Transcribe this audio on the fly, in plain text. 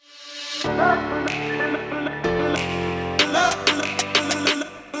Welcome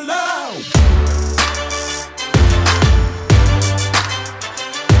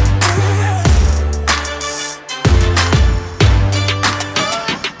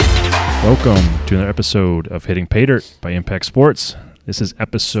to another episode of Hitting Pay Dirt by Impact Sports. This is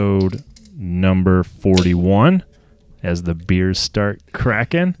episode number 41 as the beers start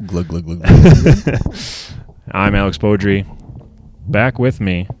cracking. Glug, glug, glug, glug. I'm Alex Beaudry. Back with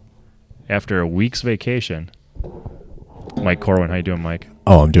me after a week's vacation. Mike Corwin, how you doing, Mike?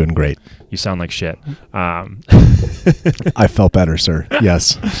 Oh, I'm doing great. You sound like shit. I felt better, sir.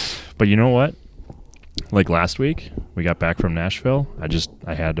 Yes. But you know what? Like last week, we got back from Nashville.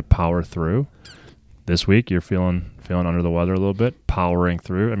 I had to power through. This week, you're feeling under the weather a little bit, powering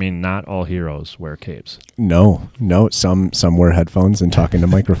through. I mean, not all heroes wear capes. No. Some wear headphones and talk into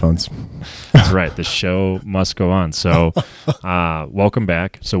microphones. That's right. The show must go on. So, welcome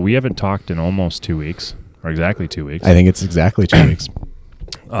back. So we haven't talked in almost 2 weeks, or exactly 2 weeks. I think it's exactly 2 weeks.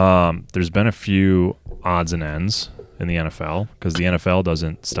 There's been a few odds and ends in the NFL because the NFL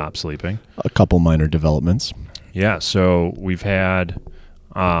doesn't stop sleeping. A couple minor developments. Yeah. So we've had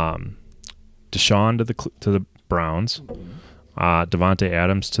Deshaun to the Browns, Devontae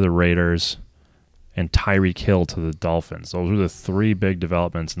Adams to the Raiders, and Tyreek Hill to the Dolphins. Those were the three big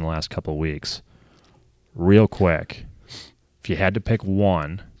developments in the last couple of weeks. Real quick, if you had to pick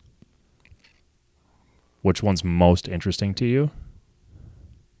one, which one's most interesting to you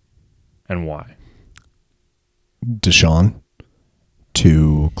and why? Deshaun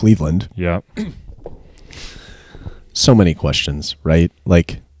to Cleveland. Yeah. So many questions, right?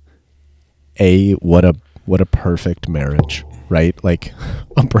 Like, what a perfect marriage, right? Like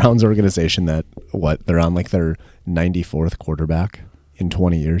a Browns organization that they're on like their 94th quarterback in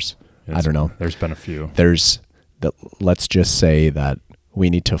 20 years. I don't know. There's been a few. Let's just say that we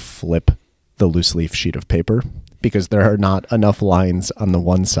need to flip the loose leaf sheet of paper because there are not enough lines on the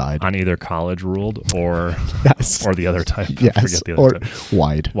one side. On either college ruled or yes. or the other type. Yes. Forget the other type.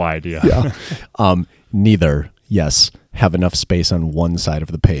 Wide. Wide, yeah. Neither, yes, have enough space on one side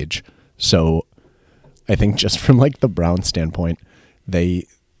of the page. So I think just from like the Browns standpoint,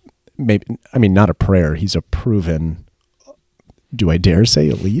 not a prayer. He's a proven, do I dare say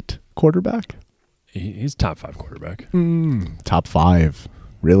elite quarterback? He's top 5 quarterback. Top 5,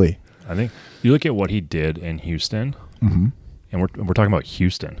 really? I think you look at what he did in Houston, and we're talking about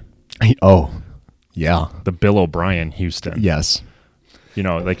Houston. Yeah. The Bill O'Brien Houston. Yes. You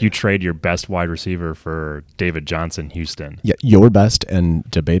know, like you trade your best wide receiver for David Johnson Houston. Yeah, your best and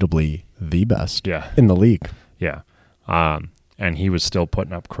debatably the best in the league. Yeah. And he was still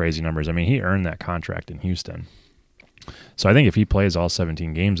putting up crazy numbers. I mean, he earned that contract in Houston. So I think if he plays all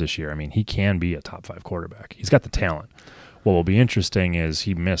 17 games this year, I mean, he can be a top 5 quarterback. He's got the talent. What will be interesting is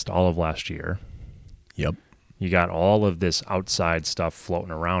he missed all of last year. Yep. You got all of this outside stuff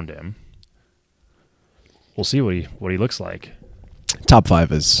floating around him. We'll see what he looks like. Top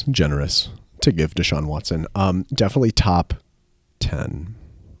 5 is generous to give Deshaun Watson. Definitely top 10.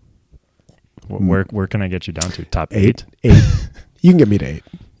 Where can I get you down to? Top 8? 8. You can get me to 8.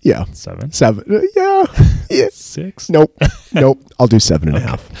 Yeah. 7? 7. Yeah. 6? Nope. I'll do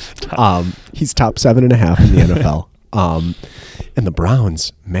 7.5. Okay. He's top 7.5 in the NFL. And the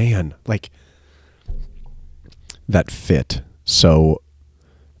Browns, man, like that fit. So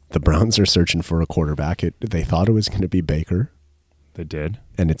the Browns are searching for a quarterback. They thought it was going to be Baker. They did.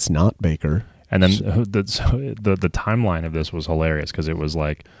 And it's not Baker. And then the timeline of this was hilarious because it was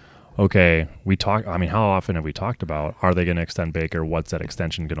like, okay, how often have we talked about, are they going to extend Baker? What's that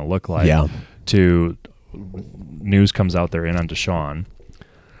extension going to look like? Yeah. To news comes out they're in on Deshaun.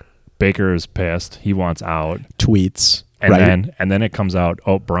 Baker is pissed. He wants out. Tweets. And then it comes out,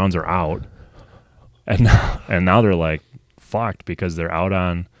 Browns are out. And now they're like fucked because they're out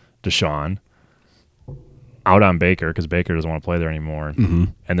on Deshaun, out on Baker because Baker doesn't want to play there anymore. Mm-hmm.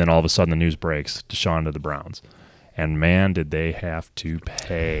 And then all of a sudden the news breaks, Deshaun to the Browns. And man, did they have to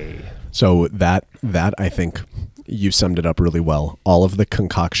pay. So that I think you summed it up really well. All of the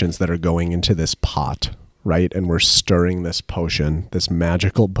concoctions that are going into this pot, right? And we're stirring this potion, this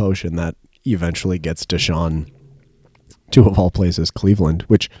magical potion that eventually gets Deshaun to, of all places, Cleveland,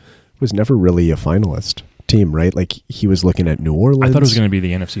 which was never really a finalist team, right? Like he was looking at New Orleans. I thought it was going to be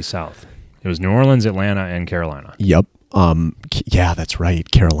the NFC South. It was New Orleans, Atlanta, and Carolina. Yep. Yeah, that's right.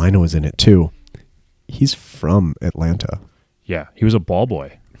 Carolina was in it too. He's from Atlanta. Yeah, he was a ball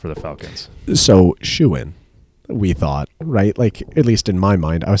boy for the Falcons. So shoe-in, we thought, right? Like, at least in my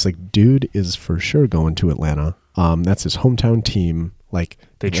mind, I was like, dude is for sure going to Atlanta. That's his hometown team. Like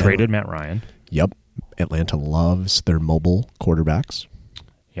they traded Matt Ryan. Yep. Atlanta loves their mobile quarterbacks.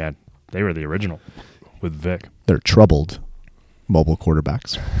 Yeah, They were the original with Vic. They're troubled mobile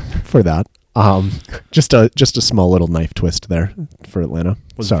quarterbacks for that. Just a small little knife twist there for Atlanta.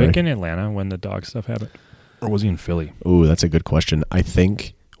 Was Sorry. Vic in Atlanta when the dog stuff happened? Or was he in Philly? Ooh, that's a good question. I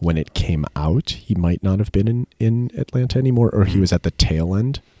think when it came out, he might not have been in Atlanta anymore, or he was at the tail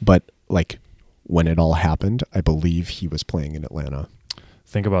end. But like when it all happened, I believe he was playing in Atlanta.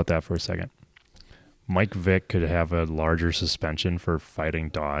 Think about that for a second. Mike Vick could have a larger suspension for fighting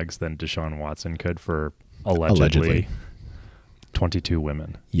dogs than Deshaun Watson could for allegedly. 22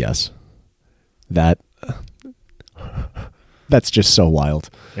 women. Yes. That's just so wild.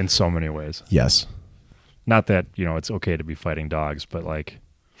 In so many ways. Yes. Not that, it's okay to be fighting dogs, but like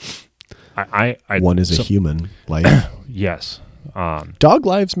I one is a human life. Yes. Dog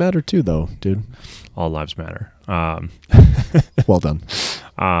lives matter too, though, dude. All lives matter. Well done.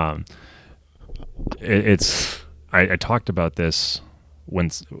 I talked about this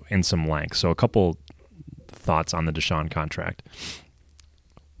in some length. So a couple thoughts on the Deshaun contract.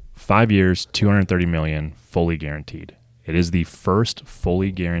 5 years, $230 million, fully guaranteed. It is the first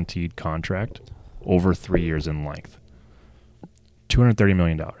fully guaranteed contract over 3 years in length. $230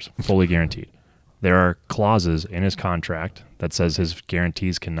 million, fully guaranteed. There are clauses in his contract that says his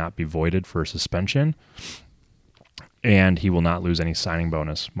guarantees cannot be voided for suspension, and he will not lose any signing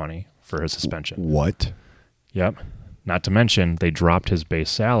bonus money for his suspension. What? Yep. Not to mention, they dropped his base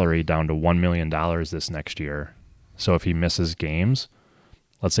salary down to $1 million this next year. So if he misses games,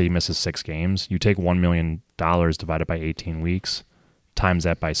 let's say he misses 6 games, you take $1 million divided by 18 weeks, times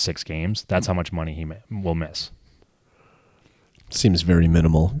that by 6 games, that's how much money he will miss. Seems very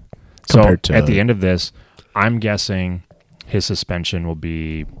minimal. So at the end of this, I'm guessing his suspension will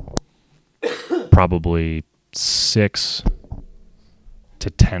be probably 6 to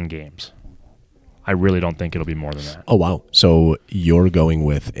 10 games. I really don't think it'll be more than that. Oh, wow. So you're going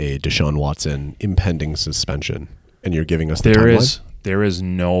with a Deshaun Watson impending suspension, and you're giving us the timeline? There is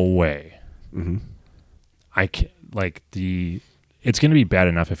no way. Mm-hmm. I can it's going to be bad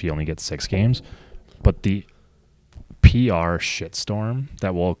enough if he only gets 6 games, but the PR shitstorm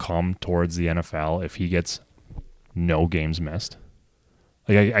that will come towards the NFL if he gets no games missed.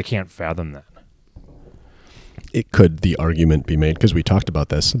 Like I can't fathom that. It could, the argument be made, because we talked about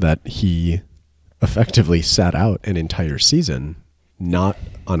this, that he effectively sat out an entire season, not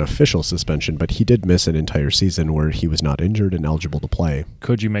on official suspension, but he did miss an entire season where he was not injured and eligible to play.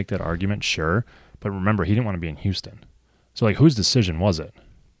 Could you make that argument? Sure. But remember, he didn't want to be in Houston. So like, whose decision was it?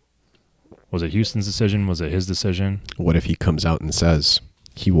 Was it Houston's decision? Was it his decision? What if he comes out and says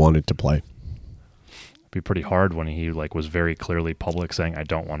he wanted to play? It'd be pretty hard when he was very clearly public saying, I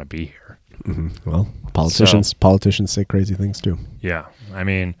don't want to be here. Mm-hmm. Well, politicians say crazy things too. Yeah. I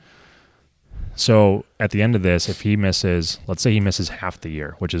mean, so at the end of this, if he misses, let's say he misses half the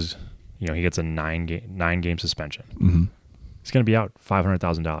year, which is, he gets a 9-game suspension. Mm-hmm. He's going to be out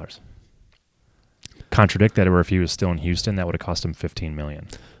 $500,000. Contradict that, or if he was still in Houston, that would have cost him $15 million.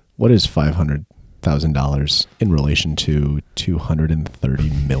 What is $500,000 in relation to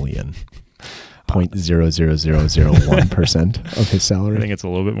 $230 million? 0.00001% of his salary. I think it's a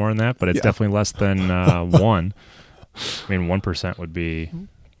little bit more than that, but it's definitely less than 1. I mean, 1% would be.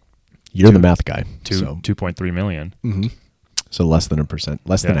 You're the math guy. 2.3 million. Mm-hmm. So less than 1%,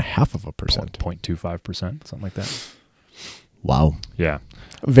 less than 0.5%. 0.25%, something like that. Wow. Yeah.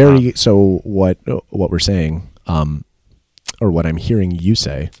 Very. So what we're saying, or what I'm hearing you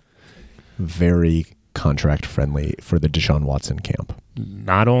say, very contract friendly for the Deshaun Watson camp.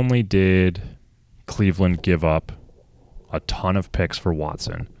 Not only did Cleveland give up a ton of picks for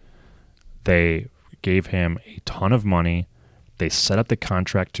Watson, they gave him a ton of money. They set up the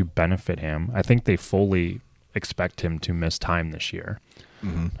contract to benefit him. I think they fully expect him to miss time this year.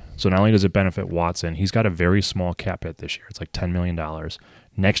 Mm-hmm. So not only does it benefit Watson, he's got a very small cap hit this year. It's like $10 million.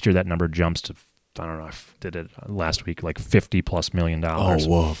 Next year, that number jumps to, I don't know, I did it last week, like $50+ million. Oh,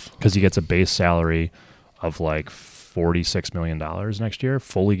 woof. Because he gets a base salary of like $46 million next year,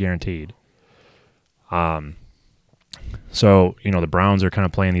 fully guaranteed. So, the Browns are kind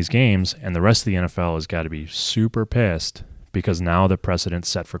of playing these games, and the rest of the NFL has got to be super pissed because now the precedent's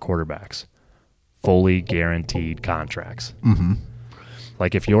set for quarterbacks. Fully guaranteed contracts. Mm-hmm.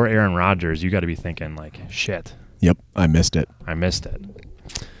 Like, if you're Aaron Rodgers, you got to be thinking, like, shit. Yep, I missed it.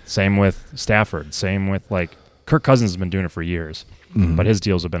 Same with Stafford. Same with, like, Kirk Cousins has been doing it for years, but his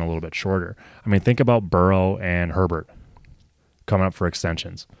deals have been a little bit shorter. I mean, think about Burrow and Herbert coming up for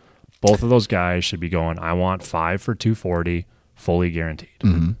extensions. Both of those guys should be going, I want 5 for $240, fully guaranteed.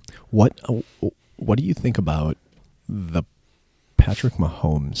 Mm-hmm. What do you think about the Patrick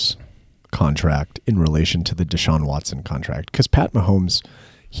Mahomes contract in relation to the Deshaun Watson contract? Because Pat Mahomes,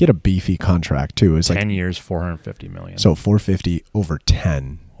 He had a beefy contract too. It was 10 years, $450 million. So 450 over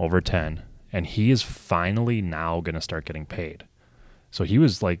 10. Over 10. And he is finally now going to start getting paid. So he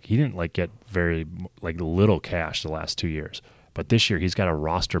was like, he didn't like get very like little cash the last 2 years. But this year he's got a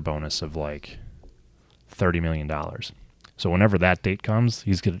roster bonus of like $30 million. So whenever that date comes,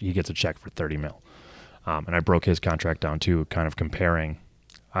 he gets a check for $30 million. And I broke his contract down too, kind of comparing.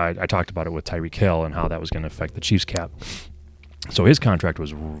 I talked about it with Tyreek Hill and how that was going to affect the Chiefs cap. So his contract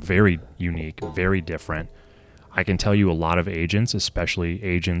was very unique, very different. I can tell you a lot of agents, especially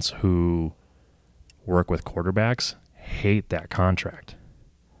agents who work with quarterbacks, hate that contract.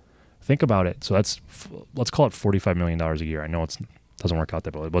 Think about it. So let's call it $45 million a year. I know it doesn't work out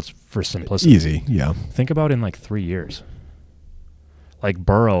that way, but for simplicity. Easy, yeah. Think about in like 3 years. Like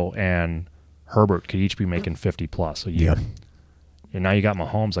Burrow and Herbert could each be making 50 plus a year. Yeah. And now you got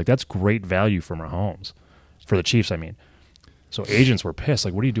Mahomes. Like that's great value for Mahomes. For the Chiefs, I mean. So agents were pissed.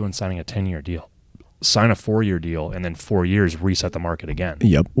 Like, what are you doing signing a 10-year deal? Sign a 4-year deal, and then 4 years reset the market again.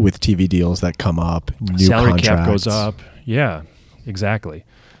 Yep, with TV deals that come up, new salary contracts. cap goes up. Yeah, exactly.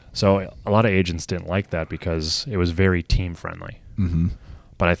 So a lot of agents didn't like that because it was very team-friendly. Mm-hmm.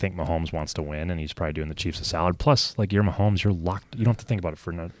 But I think Mahomes wants to win, and he's probably doing the Chiefs a salad. Plus, like, you're Mahomes, you're locked. You don't have to think about it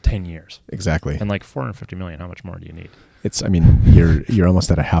for 10 years. Exactly. And like $450 million, how much more do you need? It's. I mean, you're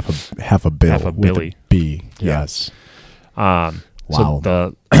almost at a half a bill. Half a billy. With a B. Yeah. Yes. Wow. Wow.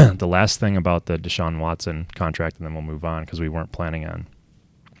 So the last thing about the Deshaun Watson contract, and then we'll move on because we weren't planning on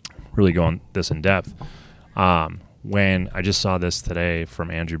really going this in depth. When I just saw this today from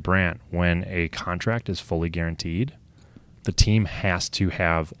Andrew Brandt, when a contract is fully guaranteed, the team has to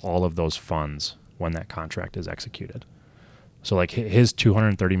have all of those funds when that contract is executed. So like his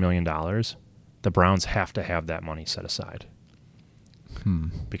 $230 million, the Browns have to have that money set aside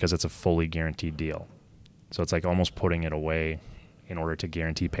because it's a fully guaranteed deal. So it's like almost putting it away in order to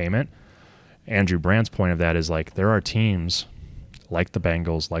guarantee payment. Andrew Brandt's point of that is like there are teams like the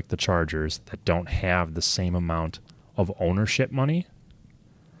Bengals, like the Chargers, that don't have the same amount of ownership money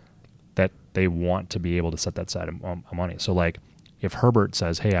that they want to be able to set that side of money. So like if Herbert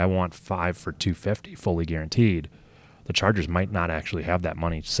says, hey, I want 5 for $250 fully guaranteed, the Chargers might not actually have that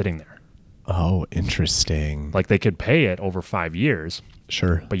money sitting there. Oh, interesting. Like they could pay it over 5 years.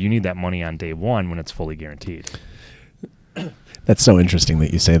 Sure. But you need that money on day one when it's fully guaranteed. That's so interesting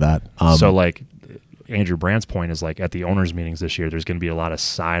that you say that. So like Andrew Brandt's point is like at the owners' meetings this year, there's going to be a lot of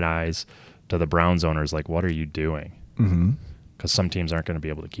side eyes to the Browns owners. Like, what are you doing? Because some teams aren't going to be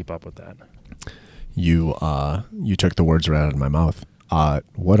able to keep up with that. You took the words right out of my mouth.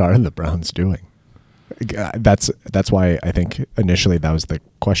 What are the Browns doing? That's why I think initially that was the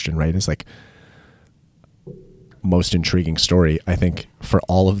question, right? It's like most intriguing story. I think for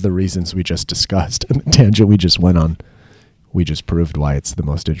all of the reasons we just discussed and the tangent we just went on, we just proved why it's the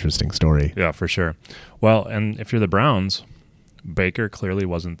most interesting story. Yeah, for sure. Well, and if you're the Browns, Baker clearly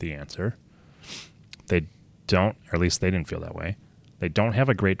wasn't the answer. They don't, or at least they didn't feel that way. They don't have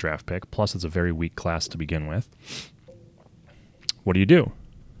a great draft pick. Plus, it's a very weak class to begin with. What do?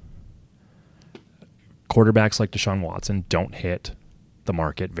 Quarterbacks like Deshaun Watson don't hit the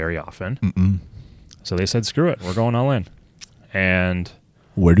market very often. So they said, screw it. We're going all in. And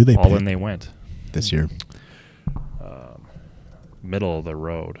where do they all pick in they went. This year? Middle of the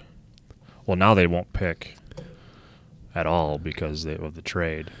road. Well, now they won't pick at all because of the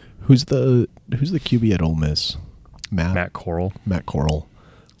trade. Who's the QB at Ole Miss? Matt Corral. Matt Corral.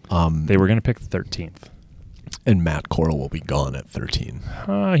 They were going to pick 13th. And Matt Corral will be gone at 13.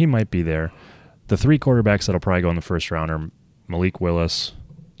 He might be there. The 3 quarterbacks that'll probably go in the first round are Malik Willis,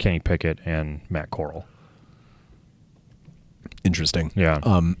 Kenny Pickett, and Matt Corral. Interesting. Yeah.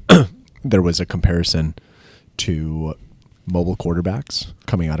 There was a comparison to mobile quarterbacks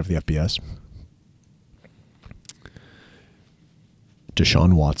coming out of the FBS.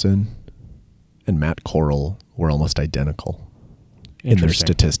 Deshaun Watson and Matt Corral were almost identical in their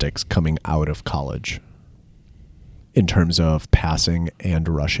statistics coming out of college in terms of passing and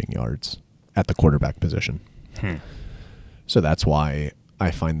rushing yards at the quarterback position. So that's why I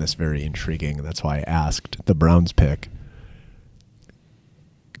find this very intriguing. That's why I asked the Browns pick,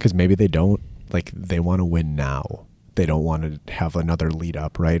 because maybe they don't, like, they want to win now. They don't want to have another lead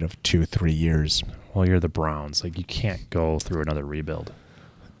up, right, of 2-3 years. Well, you're the Browns. Like, you can't go through another rebuild.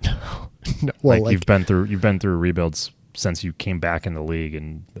 No, well, you've been through rebuilds since you came back in the league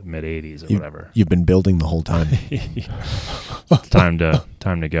in the mid '80s or whatever. You've been building the whole time. Time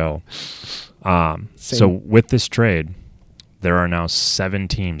to go. So with this trade, there are now 7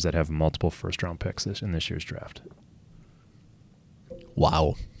 teams that have multiple first-round picks in this year's draft.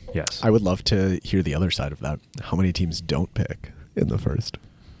 Wow. Yes. I would love to hear the other side of that. How many teams don't pick in the first?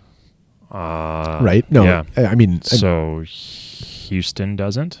 Right? No, yeah. I mean, So Houston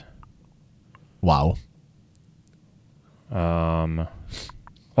doesn't. wow.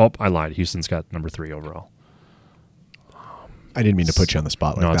 I lied. Houston's got number 3 overall. I didn't mean to put you on the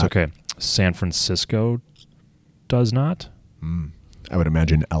spot like No, it's that. okay. San Francisco does not. I would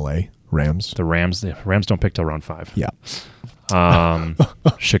imagine L.A. Rams. The Rams don't pick till round 5. Yeah.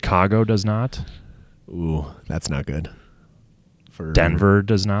 Chicago does not. Ooh, that's not good. For Denver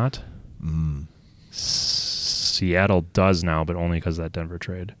does not. Seattle does now, but only because of that Denver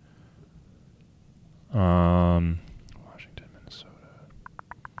trade. Washington, Minnesota.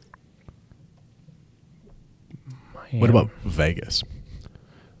 Miami. What about Vegas?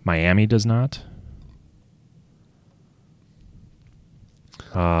 Miami does not.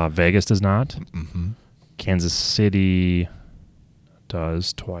 Vegas does not. Mm-hmm. Kansas City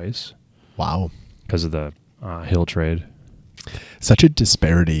does twice Wow. because of the Hill trade. Such a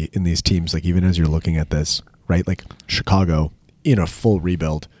disparity in these teams, like even as you're looking at this, right? Like Chicago in a full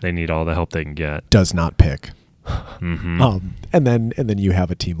rebuild They need all the help they can get. does not pick. Mm-hmm. And then you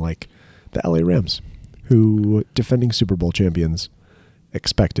have a team like the LA Rams, who defending Super Bowl champions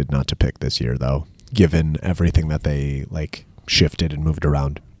expected not to pick this year though, given everything that they like shifted and moved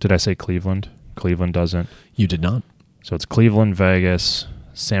around. Did I say Cleveland? Cleveland doesn't. You did not. So it's Cleveland, Vegas,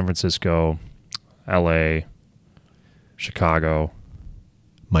 San Francisco, LA, Chicago,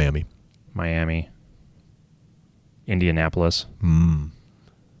 Miami. Indianapolis.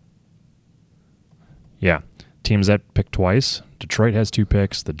 Yeah. Teams that pick twice. Detroit has 2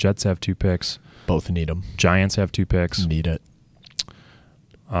 picks. The Jets have 2 picks. Both need them. Giants have 2 picks. Need it.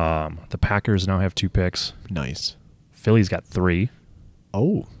 The Packers now have 2 picks. Nice. Philly's got 3.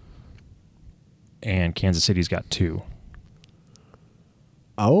 Oh. And Kansas City's got 2.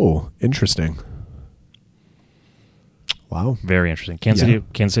 Oh, interesting. Wow. Very interesting. Kansas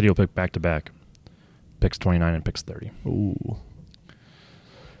City will pick back-to-back. Picks 29 and picks 30. Ooh.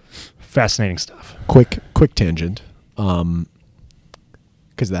 Fascinating stuff. Quick tangent.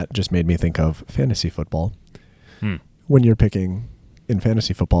 Because that just made me think of fantasy football. When you're picking in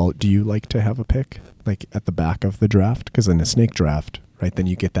fantasy football, do you like to have a pick like at the back of the draft? Because in a snake draft, right, then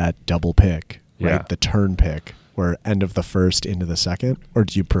you get that double pick, right? Yeah. The turn pick, where end of the first into the second, or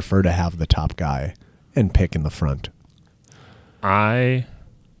do you prefer to have the top guy and pick in the front? I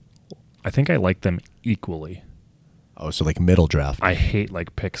think I like them equally. Oh, so like middle draft. I hate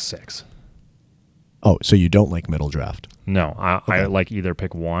like pick 6. Oh, so you don't like middle draft? No, I Okay. like either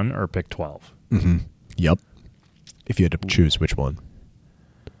pick 1 or pick 12. Mm-hmm. Yep. If you had to choose which one.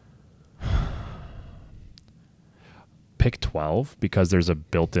 Pick 12 because there's a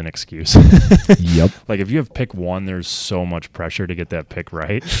built-in excuse. Yep. Like if you have pick 1, there's so much pressure to get that pick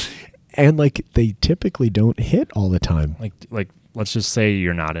right. And like they typically don't hit all the time. Like let's just say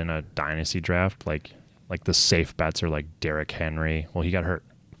you're not in a dynasty draft. Like the safe bets are like Derrick Henry. Well, he got hurt.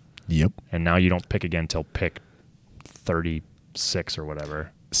 Yep. And now you don't pick again till pick 36 or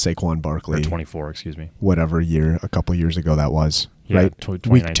whatever. Saquon Barkley. Or 24, excuse me. Whatever year, a couple years ago that was, Yeah, right?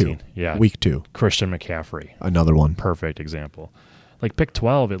 2019. Week 2. Yeah. Week 2. Christian McCaffrey. Another one. Perfect example. Like pick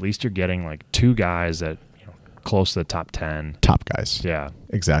 12, at least you're getting like 2 guys that, close to the top 10. Top guys. Yeah.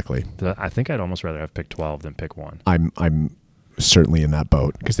 Exactly. I think I'd almost rather have pick 12 than pick 1. I'm certainly in that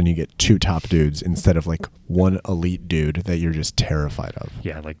boat because then you get 2 top dudes instead of like one elite dude that you're just terrified of.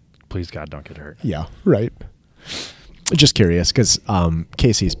 Yeah, like please God don't get hurt. Yeah, right. Just curious because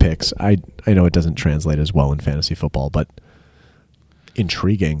Casey's picks, I know it doesn't translate as well in fantasy football, but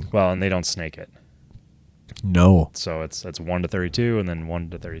intriguing. Well, and they don't snake it. No. So it's 1 to 32 and then 1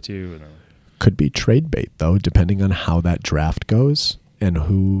 to 32 and then Could be trade bait though, depending on how that draft goes and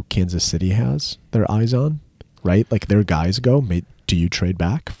who Kansas City has their eyes on, right? Like their guys go, do you trade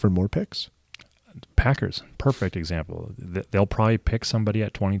back for more picks? Packers, perfect example. They'll probably pick somebody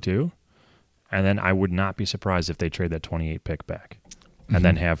at 22, and then I would not be surprised if they trade that 28 pick back and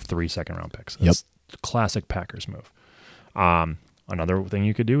then have 3 second-round picks. That's classic Packers move. Another thing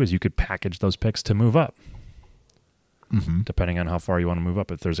you could do is you could package those picks to move up, depending on how far you want to move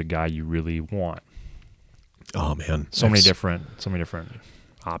up. If there's a guy you really want, Oh man, so many different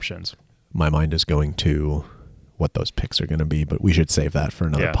options. My mind is going to what those picks are going to be, but we should save that for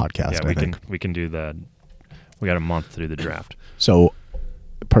another podcast. Yeah, I think we can do that. We got a month to do the draft. So,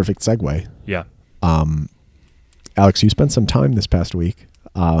 perfect segue. Yeah. Alex, you spent some time this past week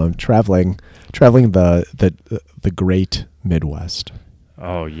traveling the great Midwest.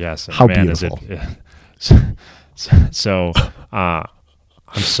 Oh yes. How Man, beautiful. So I'm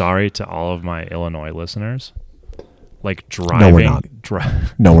sorry to all of my Illinois listeners, like driving. No, we're not.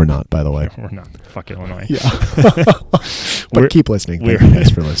 No, we're not, by the way. We're not. Fuck Illinois. Yeah. But keep listening. Thank you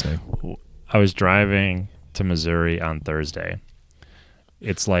guys for listening. I was driving to Missouri on Thursday.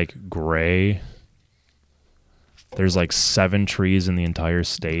 It's like gray. There's like 7 trees in the entire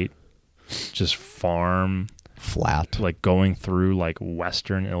state. Just farm. Flat. Like going through like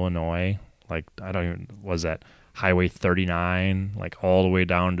western Illinois. Like, I don't even, was that Highway 39, like all the way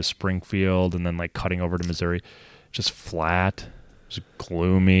down to Springfield and then like cutting over to Missouri. Just flat. It was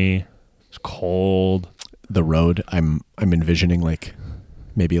gloomy. It was cold. The road, I'm envisioning like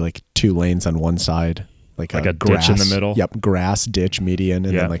maybe like 2 lanes on one side. Like a ditch in the middle. Yep, grass, ditch, median,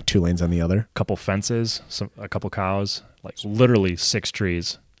 and then like 2 lanes on the other. Couple fences, a couple cows, like literally 6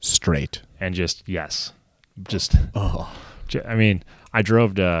 trees. Straight. And just, I mean, I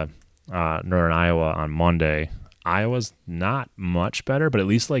drove to northern Iowa on Monday. Iowa's not much better, but at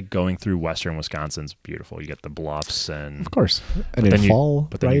least like going through western Wisconsin's beautiful. You get the bluffs and of course, and in fall,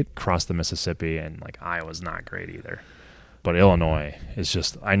 but then right? you cross the Mississippi and like Iowa's not great either. But Illinois is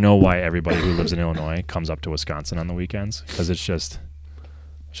just, I know why everybody who lives in Illinois comes up to Wisconsin on the weekends, because it's just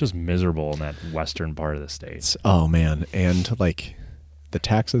miserable in that western part of the state. Oh man, and like the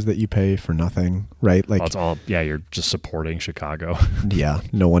taxes that you pay for nothing, right? Like, well, it's all, you're just supporting Chicago. Yeah,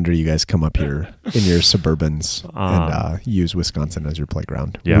 no wonder you guys come up here in your Suburbans and use Wisconsin as your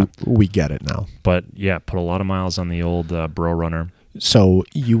playground. Yeah. We get it now. But yeah, put a lot of miles on the old Bro Runner. So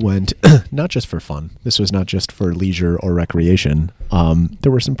you went not just for fun. This was not just for leisure or recreation.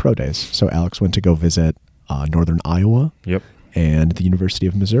 There were some pro days. So Alex went to go visit Northern Iowa. Yep. And the University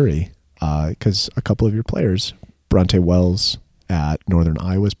of Missouri, because a couple of your players, Bronte Wells at Northern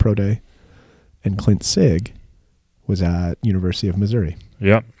Iowa's pro day, and Clint Sig was at University of Missouri.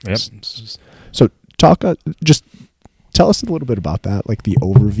 Yep. So just tell us a little bit about that, like the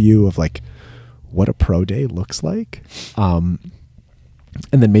overview of like what a pro day looks like,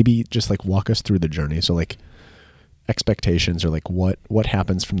 and then maybe just like walk us through the journey. So like expectations, or like what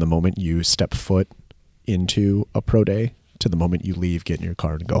happens from the moment you step foot into a pro day to the moment you leave, get in your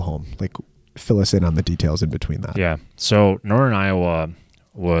car and go home. Like, fill us in on the details in between that. Yeah. So Northern Iowa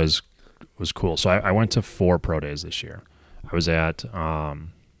was cool. So I went to 4 pro days this year. I was at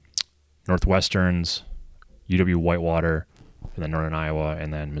Northwestern's, UW Whitewater, and then Northern Iowa,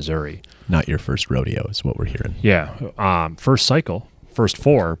 and then Missouri. Not your first rodeo is what we're hearing. Yeah. First cycle, first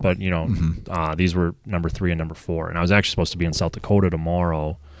 4, but these were number 3 and number 4. And I was actually supposed to be in South Dakota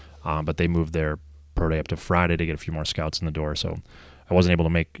tomorrow, but they moved their pro day up to Friday to get a few more scouts in the door. So I wasn't able to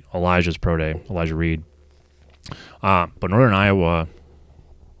make Elijah's pro day, Elijah Reed. But Northern Iowa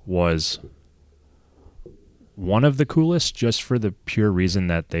was one of the coolest, just for the pure reason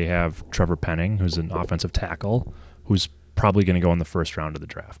that they have Trevor Penning, who's an offensive tackle, who's probably going to go in the first round of the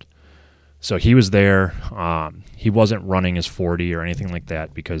draft. So he was there. He wasn't running his 40 or anything like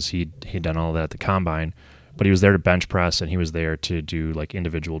that because he'd done all that at the combine, but he was there to bench press, and he was there to do like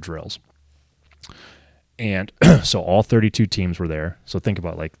individual drills. And so all 32 teams were there. So think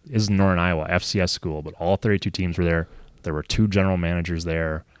about, like, this is Northern Iowa, FCS school, but all 32 teams were there. There were 2 general managers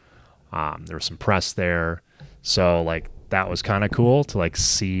there. There was some press there. So, like, that was kind of cool to, like,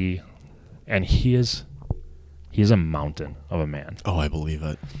 see. And he is a mountain of a man. Oh, I believe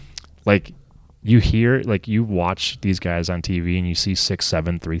it. Like, you hear, like, you watch these guys on TV and you see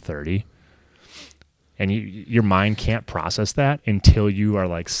 6'7", 330. And your mind can't process that until you are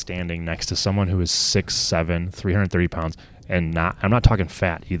like standing next to someone who is 6'7", 330 pounds, and I'm not talking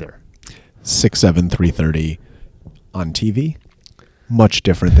fat either. 6'7", 330 on TV, much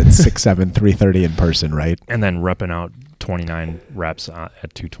different than 6'7", 330 in person, right? And then repping out 29 reps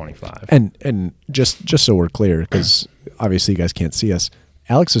at 225. And just so we're clear, because obviously you guys can't see us,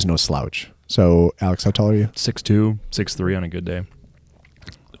 Alex is no slouch. So Alex, how tall are you? 6'2", 6'3" on a good day.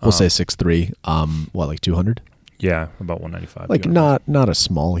 We'll say 6'3", like 200? Yeah, about 195. Like not a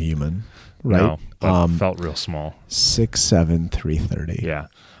small human, right? No, but felt real small. 6'7", 330. Yeah.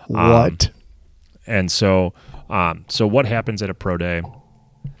 What? And so what happens at a pro day?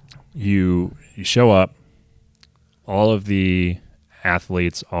 You show up. All of the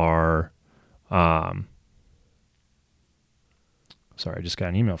athletes are. Sorry, I just got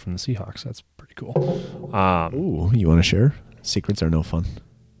an email from the Seahawks. That's pretty cool. Ooh, you want to share? Secrets are no fun.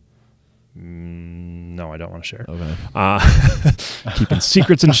 No, I don't want to share. Okay. Keeping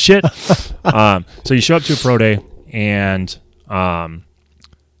secrets and shit. So you show up to a pro day, and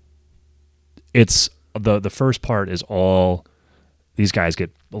it's the first part is all these guys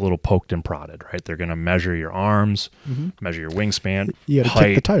get a little poked and prodded, right? They're going to measure your arms, measure your wingspan, you gotta height,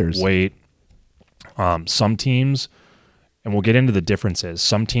 kick the tires. weight. Some teams, and we'll get into the differences.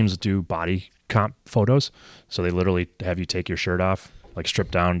 Some teams do body comp photos. So they literally have you take your shirt off, like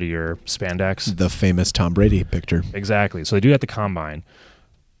strip down to your spandex. The famous Tom Brady picture. Exactly. So they do that at the combine.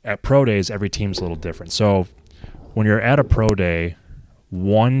 At pro days, every team's a little different. So when you're at a pro day,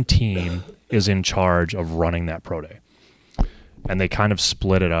 one team is in charge of running that pro day. And they kind of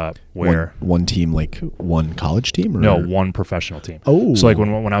split it up where one team, like one college team? Or? No, one professional team. Oh. So like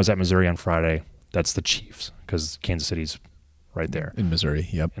when I was at Missouri on Friday, that's the Chiefs because Kansas City's right there. In Missouri,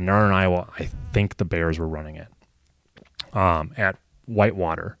 yep. In Northern Iowa, I think the Bears were running it. At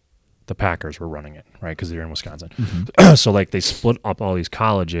Whitewater, the Packers were running it, right, because they're in Wisconsin. Mm-hmm. So like they split up all these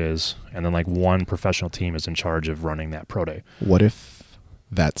colleges, and then like one professional team is in charge of running that pro day. What if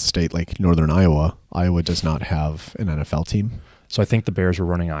that state, like Northern Iowa does not have an NFL team? So I think the Bears were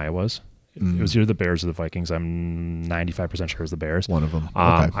running Iowa's. It was either the Bears or the Vikings. I'm 95% sure it was the Bears. One of them.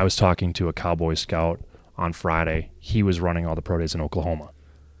 Okay. I was talking to a Cowboy scout on Friday. He was running all the pro days in Oklahoma.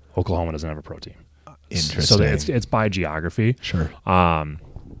 Oklahoma doesn't have a pro team. Interesting. So it's by geography. Sure.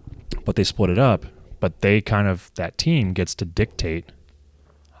 But they split it up. But they that team gets to dictate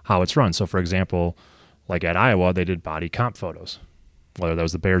how it's run. So, for example, like at Iowa, they did body comp photos. Whether that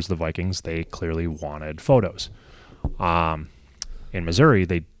was the Bears or the Vikings, they clearly wanted photos. In Missouri,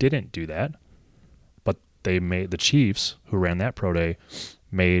 they didn't do that, but they made the Chiefs, who ran that pro day,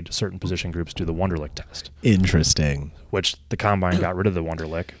 made certain position groups do the Wonderlic test. Interesting. Which the combine got rid of the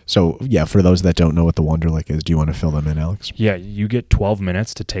Wonderlic. So, yeah, for those that don't know what the Wonderlic is, do you want to fill them in, Alex? Yeah, you get 12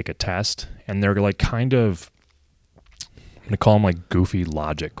 minutes to take a test, and they're like kind of, I'm going to call them like goofy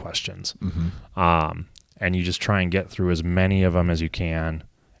logic questions. Mm-hmm. And you just try and get through as many of them as you can,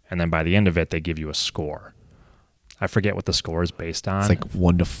 and then by the end of it, they give you a score. I forget what the score is based on. It's like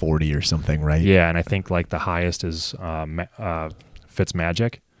 1 to 40 or something, right? Yeah, and I think like the highest is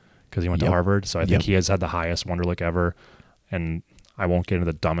Fitzmagic because he went to Harvard. So I think he has had the highest Wonderlic ever. And I won't get into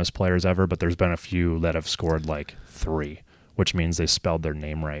the dumbest players ever, but there's been a few that have scored like 3, which means they spelled their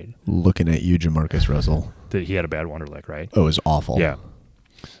name right. Looking at you, Jamarcus Russell. He had a bad Wonderlic, right? Oh, it was awful. Yeah.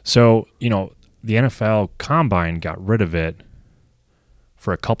 So, the NFL Combine got rid of it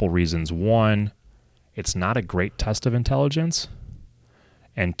for a couple reasons. One, it's not a great test of intelligence.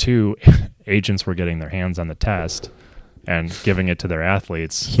 And 2, agents were getting their hands on the test and giving it to their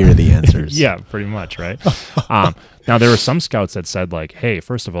athletes. Here are the answers. Yeah, pretty much, right? Now, there were some scouts that said, like, hey,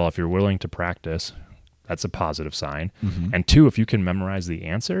 first of all, if you're willing to practice, that's a positive sign. Mm-hmm. And 2, if you can memorize the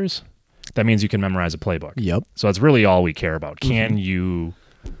answers, that means you can memorize a playbook. Yep. So that's really all we care about. Can you...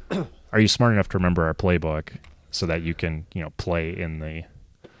 Are you smart enough to remember our playbook so that you can, play in the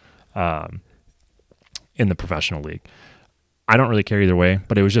professional league? I don't really care either way,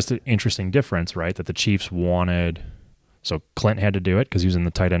 but it was just an interesting difference, right? That the Chiefs wanted, so Clint had to do it because he was in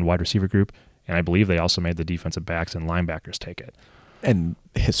the tight end wide receiver group, and I believe they also made the defensive backs and linebackers take it. And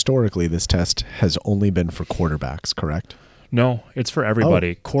historically, this test has only been for quarterbacks, correct? No, it's for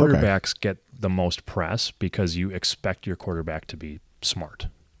everybody. Oh, Quarterbacks get the most press because you expect your quarterback to be smart.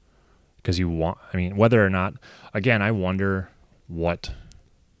 Because whether or not, again, I wonder what,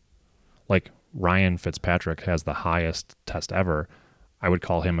 like Ryan Fitzpatrick has the highest test ever. I would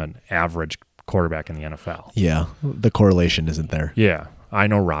call him an average quarterback in the NFL. Yeah, the correlation isn't there. Yeah, I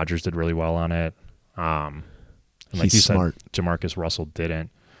know Rodgers did really well on it. And like He's you smart. said, Jamarcus Russell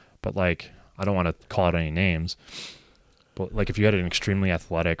didn't. But like, I don't want to call out any names. But like, if you had an extremely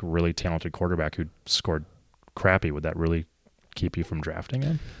athletic, really talented quarterback who scored crappy, would that really keep you from drafting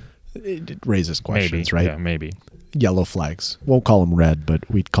him? It raises questions, maybe, right? Yeah, maybe. Yellow flags. Won't call them red, but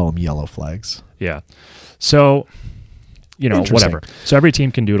we'd call them yellow flags. Yeah. So, whatever. So every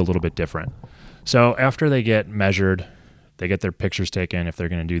team can do it a little bit different. So after they get measured, they get their pictures taken if they're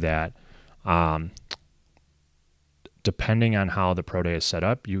going to do that. Depending on how the pro day is set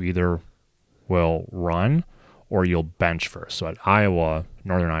up, you either will run or you'll bench first. So at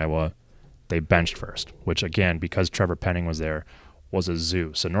Northern Iowa, they benched first, which again, because Trevor Penning was there, was a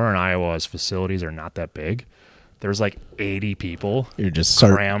zoo. So Northern Iowa's facilities are not that big. There's like 80 people. You're just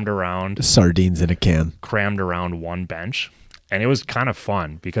crammed around. Sardines in a can. Crammed around one bench. And it was kind of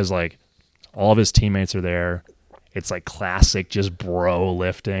fun because like all of his teammates are there. It's like classic just bro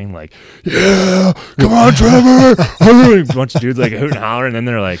lifting. Like, yeah, come on, Trevor. A bunch of dudes like hoot and holler. And then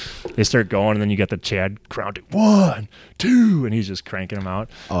they start going. And then you get the Chad crowd. 1, 2. And he's just cranking them out.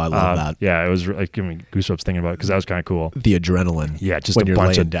 Oh, I love that. Yeah, it was like giving me goosebumps thinking about it because that was kind of cool. The adrenaline. Yeah, just when a you're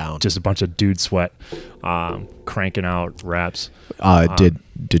bunch laying of down. Just a bunch of dude sweat, cranking out reps.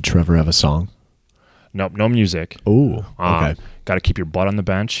 Did Trevor have a song? Nope, no music. Oh, okay. Got to keep your butt on the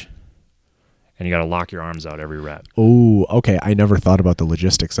bench. and you got to lock your arms out every rep. Oh, okay. I never thought about the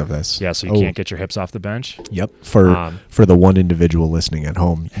logistics of this. Yeah, so you can't get your hips off the bench. Yep. For the one individual listening at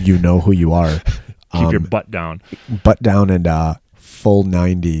home, you know who you are. Keep your butt down. Butt down and full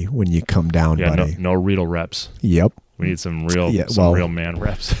 90 when you come down, buddy. No Riedel reps. Yep. We need some real man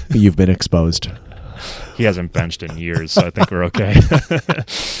reps. You've been exposed. He hasn't benched in years, so I think we're okay.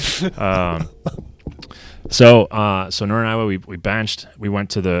 So Northern Iowa, we benched. We went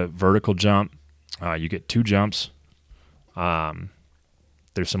to the vertical jump. You get 2 jumps.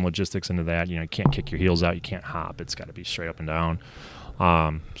 There's some logistics into that. You can't kick your heels out. You can't hop. It's got to be straight up and down.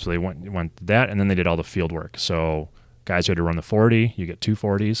 So they went that, and then they did all the field work. So guys who had to run the 40, you get 2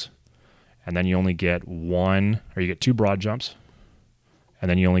 40s, and then you only get you get 2 broad jumps, and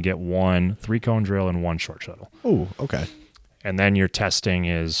then you only get 1 3-cone drill and 1 short shuttle. Oh, okay. And then your testing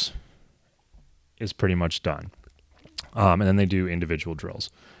is pretty much done. And then they do individual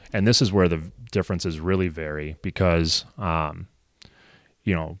drills. And this is where the differences really vary because,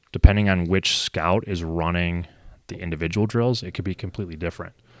 depending on which scout is running the individual drills, it could be completely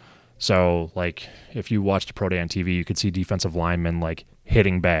different. So, like, if you watched a pro day on TV, you could see defensive linemen, like,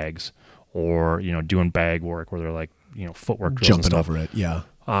 hitting bags or, doing bag work where they're, like, footwork drills jumping over it, yeah.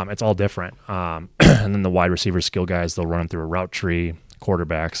 It's all different. And then the wide receiver skill guys, they'll run them through a route tree.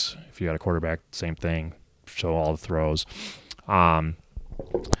 Quarterbacks, if you got a quarterback, same thing. Show all the throws. And,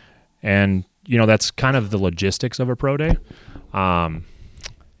 that's kind of the logistics of a pro day.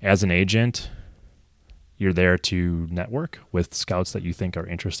 As an agent, you're there to network with scouts that you think are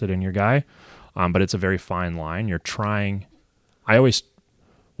interested in your guy. But it's a very fine line. You're trying. I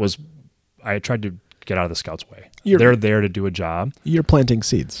tried to get out of the scouts' way. They're there to do a job. You're planting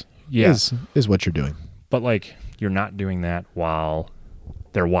seeds. Yeah. Is what you're doing. But, like, you're not doing that while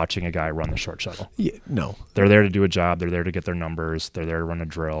they're watching a guy run the short shuttle. Yeah, no. They're there to do a job. They're there to get their numbers. They're there to run a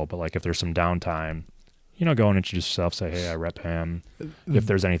drill. But, like, if there's some downtime, go and introduce yourself. Say, hey, I rep him. If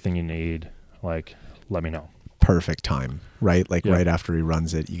there's anything you need, like, let me know. Perfect time, right? Like, right after he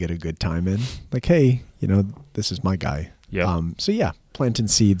runs it, you get a good time in. Like, hey, this is my guy. Yeah. So, yeah, planting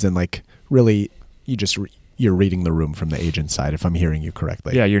seeds and, like, really you're reading the room from the agent side, if I'm hearing you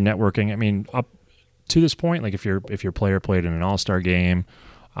correctly. Yeah, you're networking. I mean, up to this point, like if your player played in an all-star game,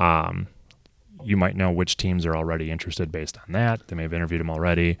 you might know which teams are already interested based on that. They may have interviewed them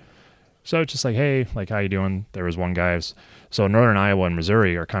already. So it's just like, hey, like, how you doing? There was one guy. So Northern Iowa and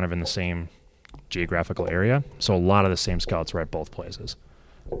Missouri are kind of in the same geographical area. So a lot of the same scouts are at both places.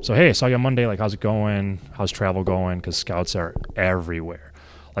 So, hey, I saw you on Monday. Like, how's it going? How's travel going? Because scouts are everywhere.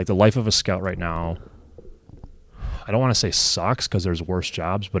 Like, the life of a scout right now, I don't want to say sucks because there's worse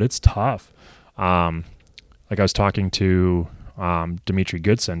jobs, but it's tough. Like, I was talking to Dimitri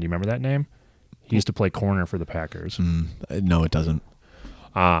Goodson. Do you remember that name? He used to play corner for the Packers. No, it doesn't.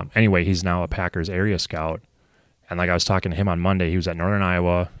 Anyway, he's now a Packers area scout. And, like, I was talking to him on Monday. He was at Northern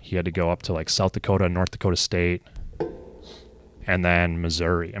Iowa. He had to go up to, like, South Dakota, North Dakota State, and then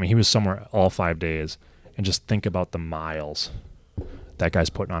Missouri. I mean, he was somewhere all 5 days. And just think about the miles that guy's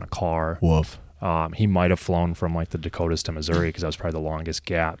putting on a car. Woof. He might have flown from, like, the Dakotas to Missouri because that was probably the longest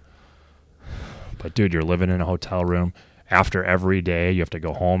gap. But, dude, you're living in a hotel room. After every day, you have to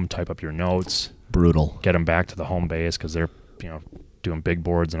go home, type up your notes. Brutal. Get them back to the home base because they're, doing big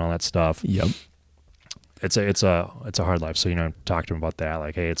boards and all that stuff. Yep. It's a hard life. So, talk to him about that.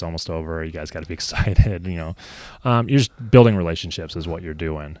 Like, hey, it's almost over. You guys got to be excited, You're just building relationships is what you're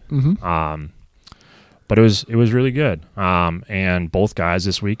doing. Mm-hmm. But it was really good. And both guys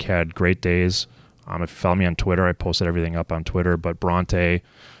this week had great days. If you follow me on Twitter, I posted everything up on Twitter. But Bronte,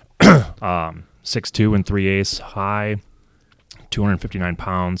 6'2" and 3/8 high, 259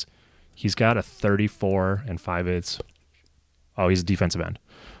 pounds. He's got a 34 and 5/8. Oh, he's a defensive end.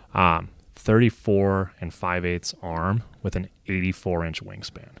 34 and 5/8 arm with an 84-inch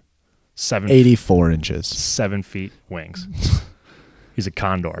wingspan. 84 inches. 7 feet wings. He's a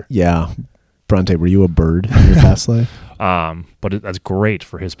condor. Yeah. Bronte, were you a bird in your past life? But that's great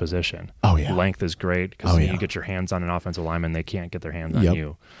for his position. Oh, yeah. Length is great because you get your hands on an offensive lineman. They can't get their hands on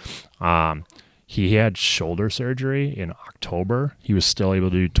you. He had shoulder surgery in October. He was still able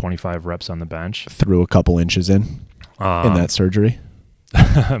to do 25 reps on the bench. Threw a couple inches in that surgery.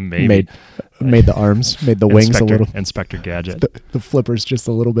 Maybe. Made the arms, made the wings a little. Inspector Gadget. The flippers just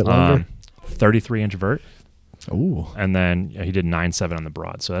a little bit longer. 33-inch vert. Ooh. And then he did 9.7 on the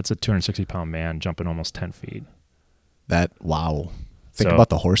broad. So that's a 260-pound man jumping almost 10 feet. Wow. Think about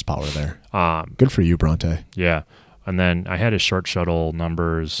the horsepower there. Good for you, Bronte. Yeah. And then I had his short shuttle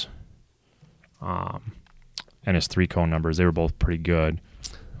numbers and his 3-cone numbers. They were both pretty good.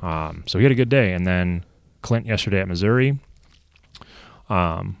 So he had a good day. And then Clint yesterday at Missouri,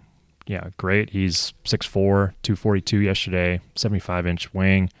 yeah, great. He's 6'4", 242 yesterday, 75-inch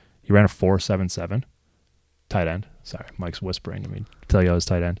wing. He ran a 4.77. Tight end. Sorry, Mike's whispering to me to tell you I was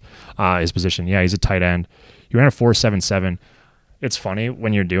tight end. His position, yeah, he's a tight end. He ran a 4.77. It's funny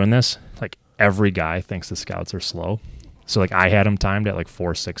when you're doing this, like every guy thinks the scouts are slow. So like I had him timed at like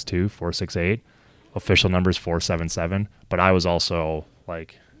 4.62, 4.68. Official numbers 4.77, but I was also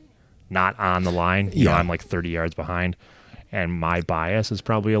like not on the line. You know, I'm like 30 yards behind, and my bias is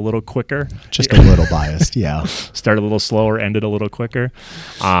probably a little quicker. Just a little biased, yeah. Started a little slower, ended a little quicker.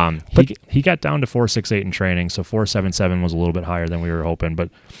 He got down to 4.68 in training, so 4.77 was a little bit higher than we were hoping.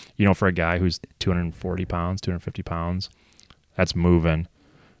 But you know, for a guy who's 240 pounds, 250 pounds, that's moving.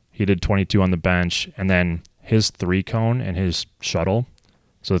 He did 22 on the bench, and then his 3-cone and his shuttle.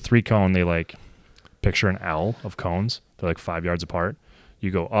 So the 3-cone, they like picture an L of cones. They're like 5 yards apart.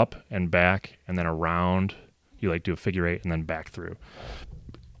 You go up and back and then around. You like do a figure 8 and then back through.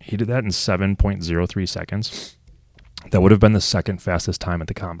 He did that in 7.03 seconds. That would have been the second fastest time at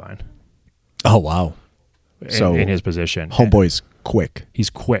the combine. Oh, wow. So in his position. Homeboy's quick. He's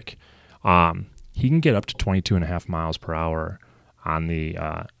quick. He can get up to 22.5 miles per hour on the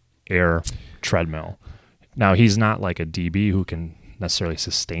air treadmill. Now, he's not like a DB who can necessarily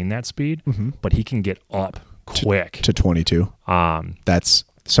sustain that speed, but he can get up quick to 22. That's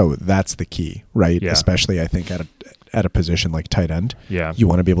the key, right? Yeah. Especially I think at a position like tight end. Yeah. You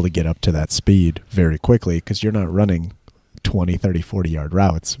want to be able to get up to that speed very quickly because you're not running 20, 30, 40 yard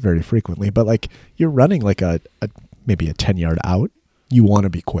routes very frequently, but like you're running like a maybe a 10-yard out. You want to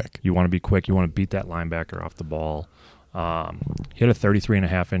be quick. You want to beat that linebacker off the ball. He had a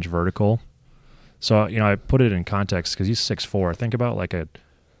 33.5-inch vertical. So, you know, I put it in context because he's 6'4". Think about like a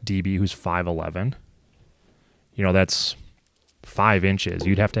DB who's 5'11". You know, that's 5 inches.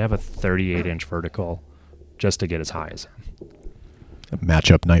 You'd have to have a 38-inch vertical just to get as high as him.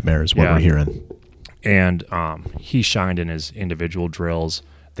 Matchup nightmare is what we're hearing. And he shined in his individual drills.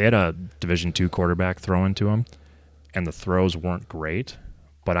 They had a Division II quarterback throw into him, and the throws weren't great,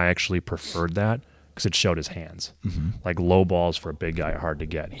 but I actually preferred that because it showed his hands. Like low balls for a big guy are hard to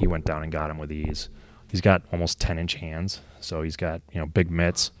get. He went down and got him with ease. He's got almost 10-inch hands, so he's got, you know, big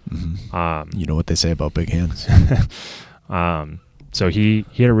mitts. You know what they say about big hands. So he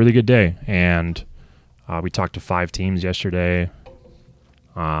had a really good day, and we talked to 5 teams yesterday.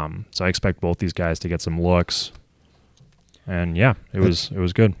 So I expect both these guys to get some looks. And yeah, it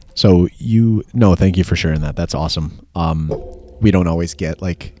was good. So thank you for sharing that. That's awesome. We don't always get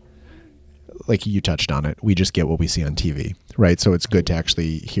like you touched on it. We just get what we see on TV, right? So it's good to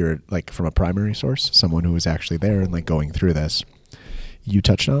actually hear it like from a primary source, someone who was actually there and like going through this. You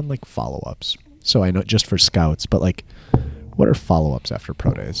touched on like follow-ups. So I know just for scouts, but like what are follow-ups after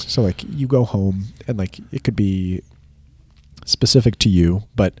pro days? So like you go home and like it could be specific to you,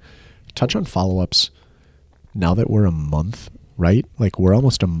 but touch on follow-ups now that we're a month, right? Like we're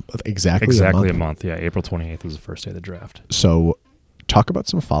almost exactly a month. Yeah, April 28th was the first day of the draft. So talk about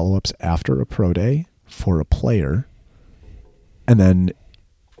some follow-ups after a pro day for a player, and then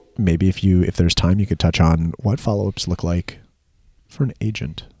maybe if there's time, you could touch on what follow-ups look like for an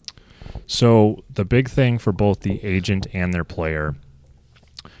agent. So the big thing for both the agent and their player,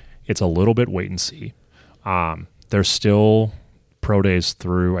 it's a little bit wait and see. There's still pro days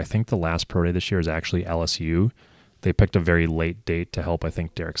through, I think the last pro day this year is actually LSU. They picked a very late date to help, I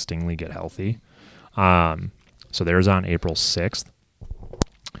think, Derek Stingley get healthy. So theirs on April 6th.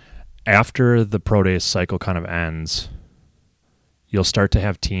 After the pro day cycle kind of ends, you'll start to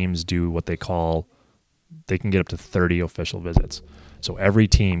have teams do what they can get up to 30 official visits. So every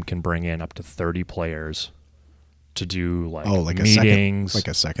team can bring in up to 30 players to do like meetings. Like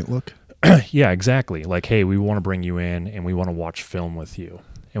a second look? Yeah, exactly. Like, hey, we want to bring you in and we want to watch film with you.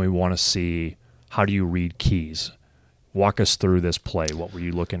 And we want to see, how do you read keys? Walk us through this play. What were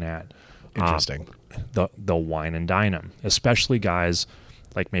you looking at? Interesting. They'll wine and dine them, especially guys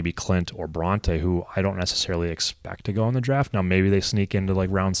like maybe Clint or Bronte, who I don't necessarily expect to go in the draft. Now, maybe they sneak into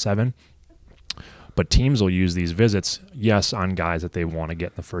like round 7. But teams will use these visits, yes, on guys that they want to get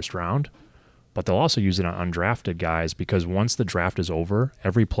in the first round, but they'll also use it on undrafted guys because once the draft is over,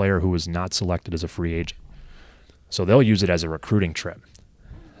 every player who was not selected is a free agent. So they'll use it as a recruiting trip.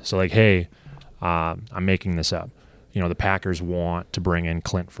 So like, hey, I'm making this up. You know, the Packers want to bring in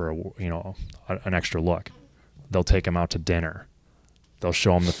Clint for an extra look. They'll take him out to dinner. They'll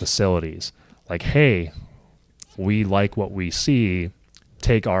show him the facilities. Like, hey, we like what we see.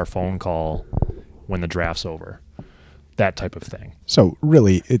 Take our phone call when the draft's over. That type of thing. So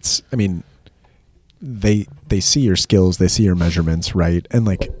really, they see your skills, they see your measurements, right? And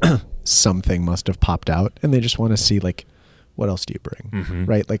like something must have popped out, and they just want to see like, what else do you bring? Mm-hmm.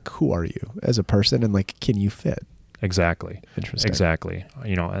 Right? Like, who are you as a person, and like, can you fit? Exactly. Interesting. Exactly.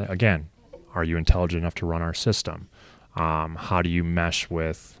 Again, are you intelligent enough to run our system? How do you mesh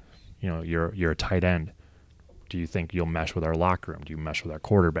with, you're a tight end. Do you think you'll mesh with our locker room? Do you mesh with our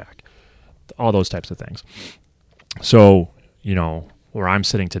quarterback? All those types of things. So, where I'm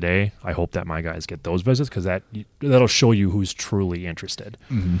sitting today, I hope that my guys get those visits because that'll show you who's truly interested.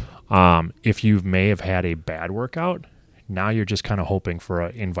 Mm-hmm. If you may have had a bad workout, now you're just kind of hoping for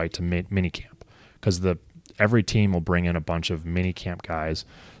an invite to mini camp because every team will bring in a bunch of mini camp guys.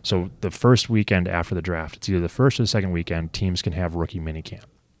 So the first weekend after the draft, it's either the first or the second weekend, teams can have rookie mini camp.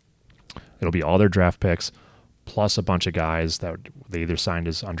 It'll be all their draft picks plus a bunch of guys that they either signed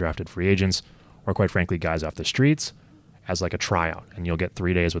as undrafted free agents or, quite frankly, guys off the streets as like a tryout. And you'll get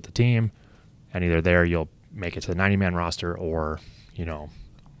 3 days with the team, and either there you'll make it to the 90-man roster or,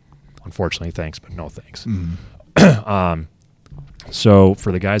 unfortunately, thanks, but no thanks. Mm-hmm. So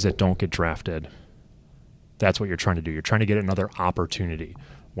for the guys that don't get drafted, that's what you're trying to do. You're trying to get another opportunity,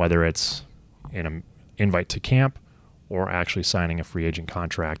 whether it's an invite to camp or actually signing a free agent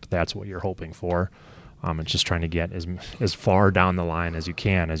contract. That's what you're hoping for. It's just trying to get as far down the line as you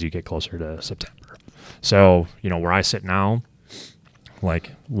can as you get closer to September. So, where I sit now,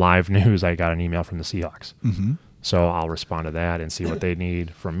 like live news, I got an email from the Seahawks. Mm-hmm. So I'll respond to that and see what they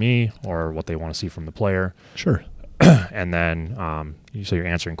need from me or what they want to see from the player. Sure. And then, so you're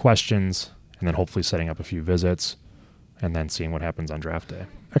answering questions and then hopefully setting up a few visits and then seeing what happens on draft day.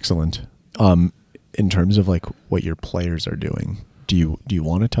 Excellent. In terms of like what your players are doing, do you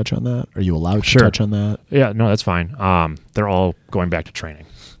want to touch on that? Are you allowed to touch on that? Yeah, no, that's fine. They're all going back to training,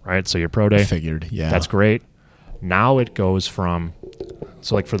 right? So your pro day. I figured, yeah. That's great. Now it goes from,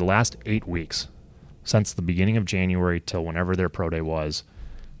 so like for the last 8 weeks, since the beginning of January till whenever their pro day was,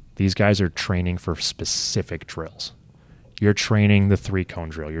 these guys are training for specific drills. You're training the 3-cone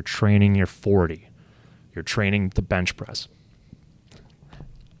drill. You're training your 40. You're training the bench press.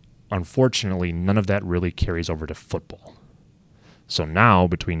 Unfortunately, none of that really carries over to football. So now,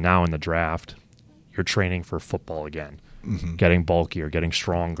 between now and the draft, you're training for football again, mm-hmm. getting bulkier, getting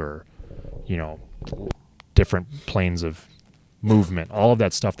stronger, different planes of movement, all of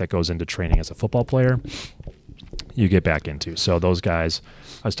that stuff that goes into training as a football player, you get back into. So those guys,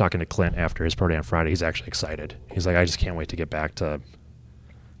 I was talking to Clint after his pro day on Friday. He's actually excited. He's like, I just can't wait to get back to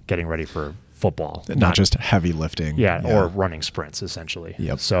getting ready for football. Not just heavy lifting. Yeah, or running sprints, essentially.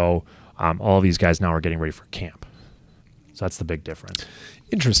 Yep. So all of these guys now are getting ready for camp. So that's the big difference.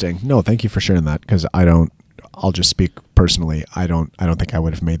 Interesting. No, thank you for sharing that because I'll just speak personally. I don't think I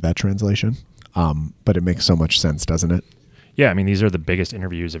would have made that translation. But it makes so much sense, doesn't it? Yeah, I mean, these are the biggest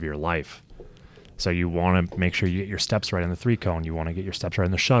interviews of your life. So you want to make sure you get your steps right on the 3-cone. You want to get your steps right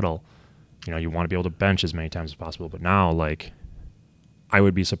on the shuttle. You want to be able to bench as many times as possible. But now, like, I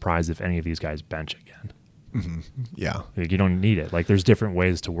would be surprised if any of these guys bench again. Mm-hmm. Yeah. Like, you don't need it. Like, there's different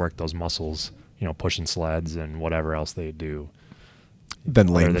ways to work those muscles, pushing sleds and whatever else they do. Than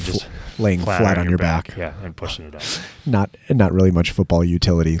laying flat on your back. Yeah, and pushing it up. Not really much football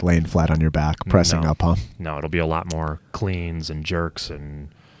utility, laying flat on your back, pressing up, huh? No, it'll be a lot more cleans and jerks and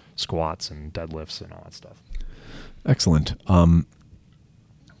squats and deadlifts and all that stuff. Excellent. I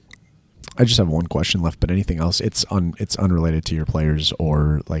just have one question left, but anything else? It's unrelated to your players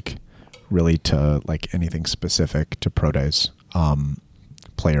or like really to like anything specific to pro days,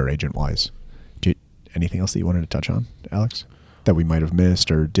 player agent wise. Anything else that you wanted to touch on, Alex, that we might have missed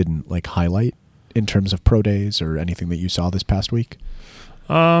or didn't like highlight in terms of pro days or anything that you saw this past week?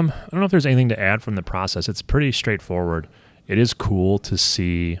 I don't know if there's anything to add from the process. It's pretty straightforward. It is cool to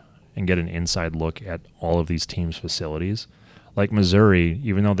see and get an inside look at all of these teams' facilities. Like Missouri,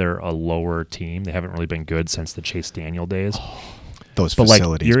 even though they're a lower team, they haven't really been good since the Chase Daniel days. Those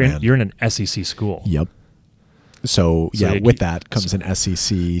facilities, like you're in an SEC school. Yep. So with that comes an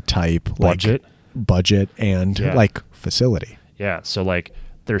SEC type budget and like facility. Yeah. So like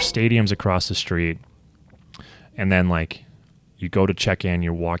there's stadiums across the street, and then like you go to check in,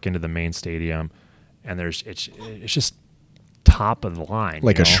 you walk into the main stadium, and it's just top of the line,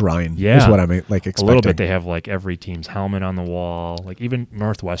 like a shrine. Yeah, is what I'm like expecting. A little bit. They have like every team's helmet on the wall. Like even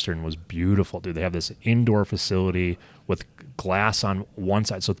Northwestern was beautiful, dude. They have this indoor facility with glass on one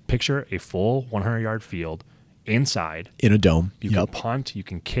side. So picture a full 100-yard field inside in a dome. You can punt, you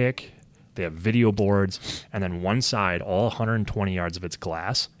can kick. They have video boards, and then one side, all 120 yards of it's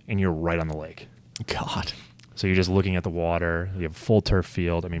glass, and you're right on the lake. God. So you're just looking at the water. You have a full turf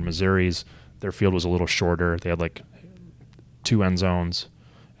field. I mean, Missouri's, their field was a little shorter. They had like 2 end zones,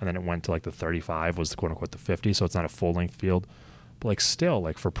 and then it went to like the 35 was the quote-unquote the 50, so it's not a full-length field. But like still,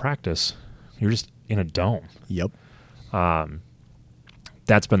 like for practice, you're just in a dome. Yep.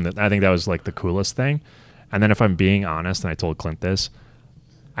 That's been I think that was like the coolest thing. And then if I'm being honest, and I told Clint this,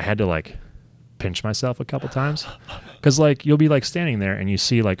 I had to like pinch myself a couple times, because like you'll be like standing there and you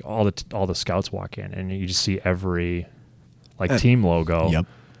see like all the scouts walk in, and you just see every like team logo. Yep.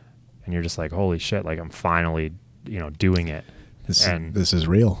 And you're just like, holy shit, like I'm finally, doing it. This is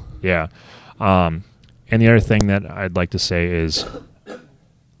real. Yeah. And the other thing that I'd like to say is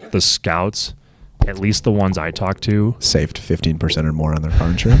the scouts, at least the ones I talk to, saved 15% or more on their car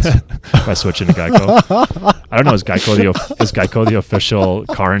insurance by switching to Geico. I don't know, is Geico the official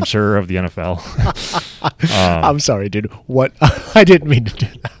car insurer of the NFL? I'm sorry, dude. What? I didn't mean to do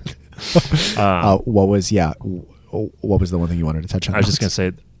that. What was the one thing you wanted to touch on? I was just going to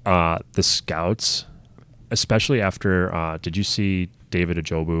say, the scouts, especially after, did you see David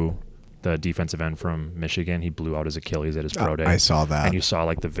Ajobu, the defensive end from Michigan? He blew out his Achilles at his pro day. I saw that. And you saw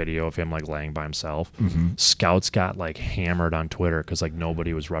like the video of him like laying by himself. Mm-hmm. Scouts got like hammered on Twitter because like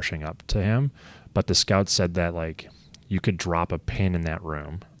nobody was rushing up to him. But the scouts said that like you could drop a pin in that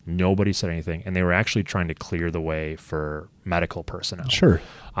room. Nobody said anything. And they were actually trying to clear the way for medical personnel. Sure.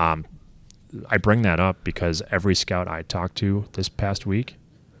 I bring that up because every scout I talked to this past week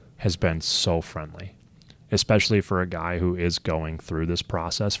has been so friendly, especially for a guy who is going through this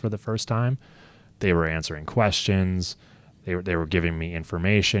process for the first time. They were answering questions. They were giving me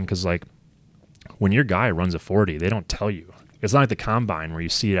information, because like when your guy runs a 40, they don't tell you. It's not like the combine where you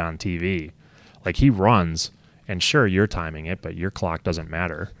see it on TV. Like he runs, and sure, you're timing it, but your clock doesn't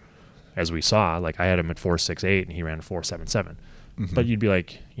matter. As we saw, like I had him at 4.68 and he ran 4.77. Mm-hmm. But you'd be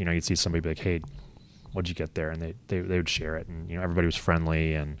like, you'd see somebody be like, hey, what'd you get there? And they would share it, and everybody was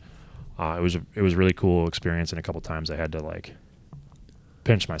friendly, and it was a really cool experience. And a couple times I had to like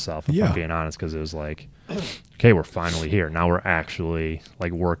pinch myself, if I'm being honest, because it was like, okay, we're finally here. Now we're actually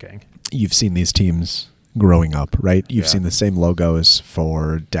like working. You've seen these teams growing up, right? You've seen the same logos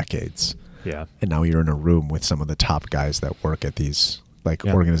for decades. Yeah. And now you're in a room with some of the top guys that work at these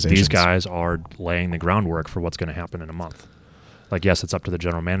organizations. These guys are laying the groundwork for what's going to happen in a month. Like, yes, it's up to the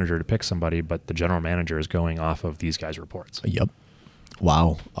general manager to pick somebody, but the general manager is going off of these guys' reports. Yep.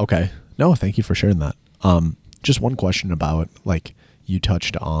 Wow. Okay. No, thank you for sharing that. Just one question about, like, you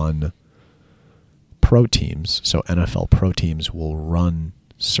touched on pro teams. So NFL pro teams will run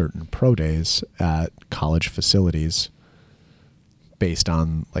certain pro days at college facilities based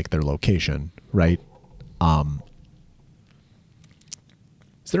on like their location, right?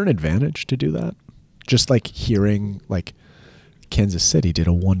 Is there an advantage to do that? Just like hearing like Kansas City did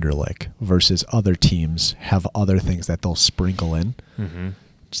a Wonderlic versus other teams have other things that they'll sprinkle in. Mm-hmm.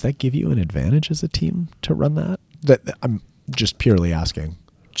 Does that give you an advantage as a team to run that? That I'm just purely asking.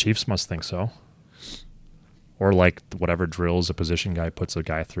 Chiefs must think so. Or like whatever drills a position guy puts a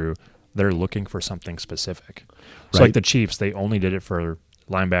guy through, they're looking for something specific. So like the Chiefs, they only did it for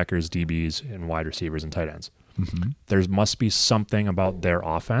linebackers, DBs, and wide receivers and tight ends. Mm-hmm. There must be something about their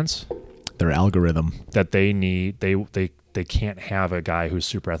offense, their algorithm, that they need. They can't have a guy who's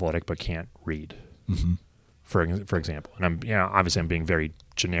super athletic but can't read. Mm-hmm. For example, and obviously I'm being very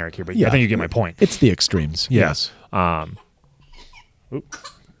generic here, but I think you get my point. It's the extremes. Yes.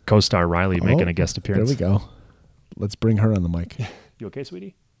 Co-star Riley making a guest appearance. There we go. Let's bring her on the mic. You okay,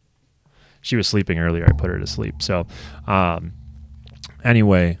 sweetie? She was sleeping earlier. I put her to sleep. So,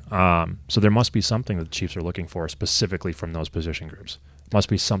 anyway, so there must be something that the Chiefs are looking for specifically from those position groups. Must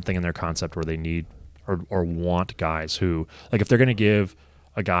be something in their concept where they need or want guys who, like if they're going to give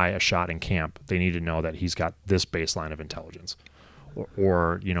a guy a shot in camp, they need to know that he's got this baseline of intelligence.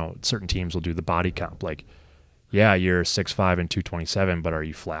 Or certain teams will do the body comp. Like, yeah, you're 6'5" and 227, but are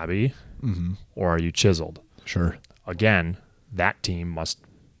you flabby? Mm-hmm. Or are you chiseled? Sure. Again, that team must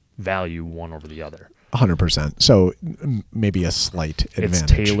value one over the other. 100%. So maybe a slight advantage.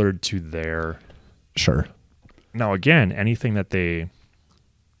 It's tailored to their... Sure. Now, again, anything that they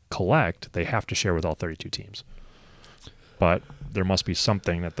collect, they have to share with all 32 teams. But there must be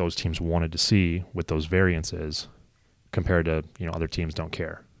something that those teams wanted to see with those variances compared to, other teams don't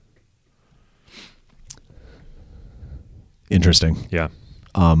care. Interesting. Yeah.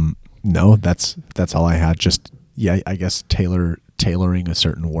 No, that's all I had. Just, I guess tailoring a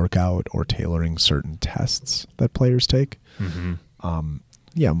certain workout or tailoring certain tests that players take.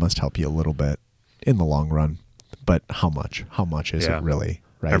 Mm-hmm. Must help you a little bit in the long run. But how much? How much is it really?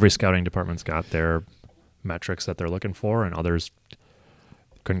 Right. Every scouting department's got their metrics that they're looking for, and others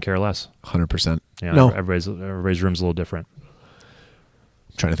couldn't care less. 100%. Yeah, no. Everybody's room's a little different.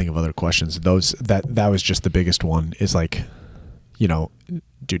 I'm trying to think of other questions. That was just the biggest one. Is like,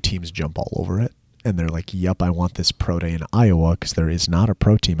 do teams jump all over it? And they're like, yep, I want this pro day in Iowa because there is not a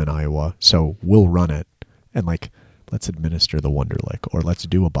pro team in Iowa, so we'll run it. And like let's administer the Wonderlic, or let's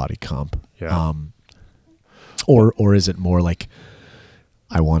do a body comp. Yeah. Or is it more like,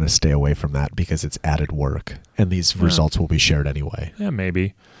 I want to stay away from that because it's added work and these results will be shared anyway? Yeah,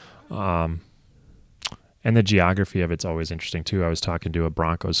 maybe. And the geography of it's always interesting too. I was talking to a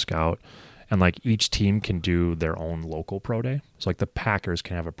Broncos scout, and like each team can do their own local pro day. So like the Packers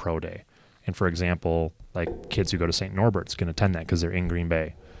can have a pro day. And for example, like kids who go to St. Norbert's can attend that because they're in Green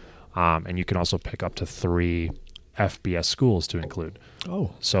Bay. And you can also pick up to 3 FBS schools to include.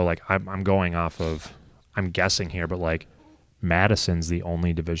 Oh. So like I'm going off of, I'm guessing here, but like Madison's the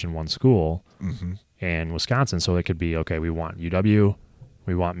only Division I school in Wisconsin. So it could be, okay, we want UW,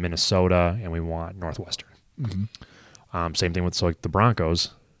 we want Minnesota, and we want Northwestern. Same thing with, so like the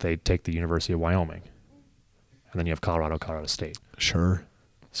Broncos, they take the University of Wyoming. And then you have Colorado State. Sure.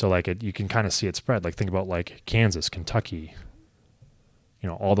 So like you can kind of see it spread. Like think about like Kansas, Kentucky. You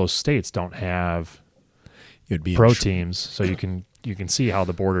know, all those states don't have pro teams, so you can see how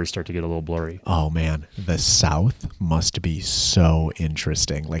the borders start to get a little blurry. Oh man, the South must be so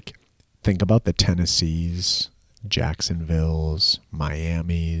interesting. Like think about the Tennessees, Jacksonville's,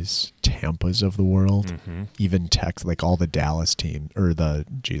 Miami's, Tampa's of the world, even Texas, like all the Dallas team, or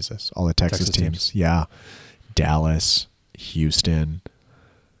all the Texas teams. Yeah. Dallas, Houston.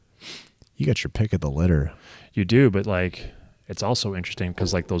 You got your pick of the litter. You do, but like it's also interesting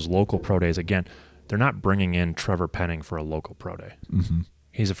because like those local pro days, again, they're not bringing in Trevor Penning for a local pro day.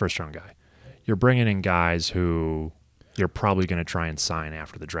 He's a first-round guy. You're bringing in guys who you're probably going to try and sign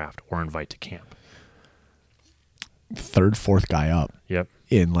after the draft or invite to camp. 3rd, 4th guy up. Yep.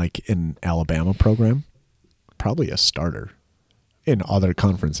 In like an Alabama program, probably a starter in other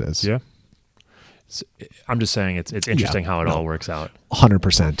conferences. Yeah. I'm just saying it's interesting how it all works out.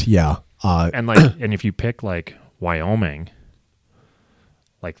 100%. Yeah. And if you pick like Wyoming,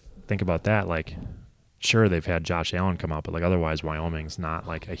 like think about that. Like, sure, they've had Josh Allen come out, but like otherwise, Wyoming's not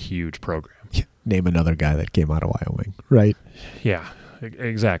like a huge program. Name another guy that came out of Wyoming, right? Yeah,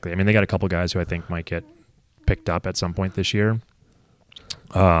 exactly. I mean, they got a couple guys who I think might get picked up at some point this year.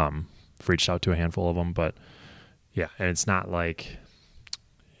 Reached out to a handful of them, but yeah, and it's not like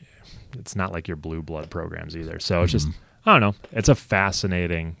your blue blood programs either. So it's just, I don't know. It's a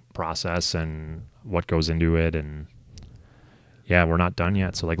fascinating process and what goes into it. And yeah, we're not done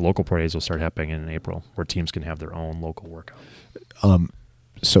yet. So like local pro days will start happening in April where teams can have their own local workout.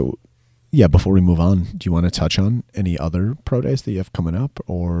 So yeah, before we move on, do you want to touch on any other pro days that you have coming up,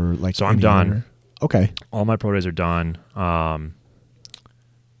 or like? So I'm done. Okay. All my pro days are done.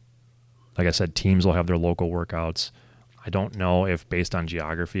 Like I said, teams will have their local workouts. I don't know if based on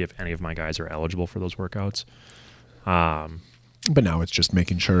geography, if any of my guys are eligible for those workouts. But now it's just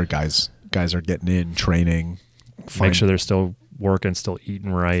making sure guys are getting in, training. Make sure they're still working, still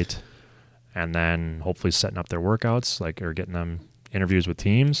eating right, and then hopefully setting up their workouts, or getting them interviews with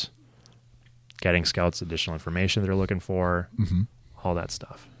teams, getting scouts additional information they're looking for, all that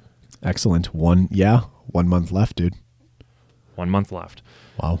stuff. Excellent. 1 month left, dude. 1 month left.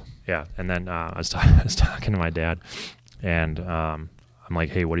 Wow. Yeah, and then I was talking to my dad, and I'm like,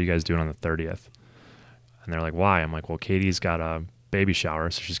 hey, what are you guys doing on the 30th? And they're like, why? I'm like, well, Katie's got a baby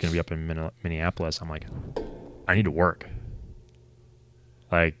shower, so she's going to be up in Minneapolis. I'm like, I need to work.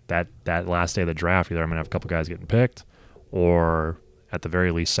 Like that last day of the draft, either I'm going to have a couple guys getting picked, or at the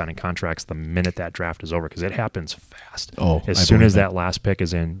very least signing contracts the minute that draft is over, because it happens fast. As soon as that last pick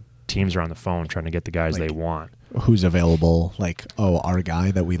is in, teams are on the phone trying to get the guys they want. Who's available? Like, our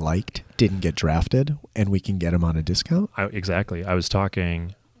guy that we liked didn't get drafted, and we can get him on a discount. Exactly. I was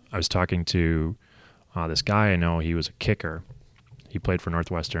talking to this guy I know. He was a kicker. He played for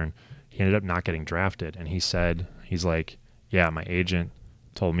Northwestern. He ended up not getting drafted, and he's like, yeah, my agent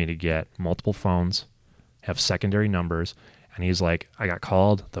told me to get multiple phones, have secondary numbers, and he's like, I got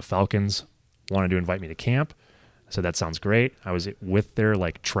called. The Falcons wanted to invite me to camp. I said, that sounds great. I was with their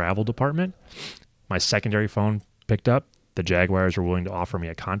travel department. My secondary phone picked up. The Jaguars were willing to offer me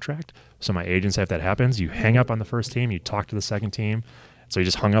a contract. So my agent said, if that happens, you hang up on the first team, you talk to the second team. So he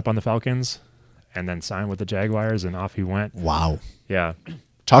just hung up on the Falcons and then signed with the Jaguars, and off he went. Wow. Yeah.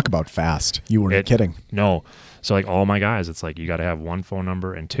 Talk about fast. You weren't kidding. No. So all my guys, it's like you got to have one phone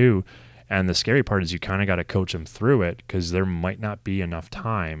number and two. And the scary part is you kind of got to coach them through it, because there might not be enough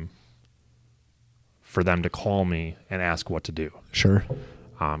time for them to call me and ask what to do. Sure.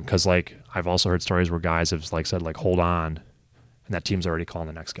 Because I've also heard stories where guys have said hold on, and that team's already calling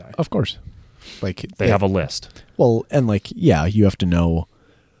the next guy. Of course. They have a list. Well, and you have to know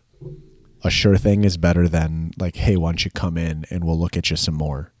a sure thing is better than hey, why don't you come in and we'll look at you some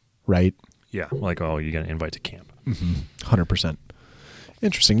more, right? Yeah. You got an invite to camp. 100%.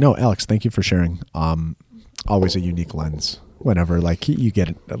 Interesting. No, Alex, thank you for sharing. always a unique lens whenever like you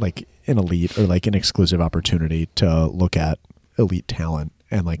get like an elite or like an exclusive opportunity to look at elite talent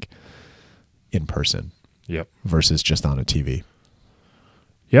and like in person. Yep. Versus just on a TV.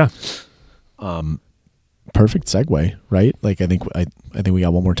 Yeah. Perfect segue, right? Like I think we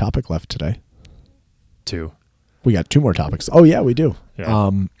got one more topic left today. 2. We got 2 more topics. Oh yeah, we do.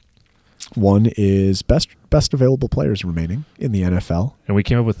 Yeah. One is best available players remaining in the NFL. And we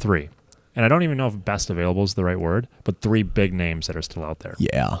came up with 3. And I don't even know if best available is the right word, but 3 big names that are still out there.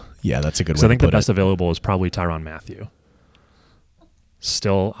 Yeah, that's a good way So I think to the put best it. available is probably Tyrann Mathieu.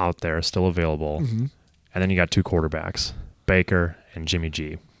 Still out there, still available. Mm-hmm. And then you got 2 quarterbacks, Baker and Jimmy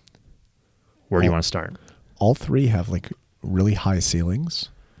G. Where do you want to start? All 3 have like really high ceilings,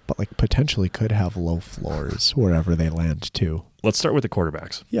 but like potentially could have low floors wherever they land too. Let's start with the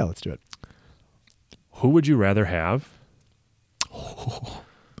quarterbacks. Yeah, let's do it. Who would you rather have?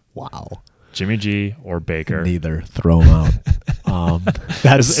 Wow. Jimmy G or Baker? Neither. Throw them out.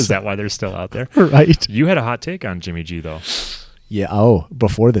 Is that why they're still out there? Right. You had a hot take on Jimmy G, though. Yeah. Oh,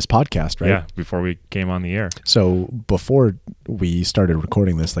 before this podcast, right? Yeah, before we came on the air. So before we started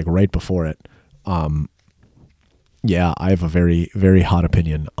recording this, like right before it, yeah, I have a very, very hot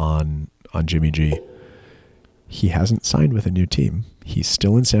opinion on Jimmy G. He hasn't signed with a new team. He's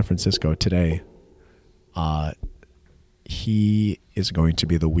still in San Francisco today. He is going to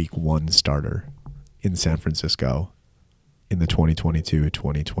be the week 1 starter in San Francisco in the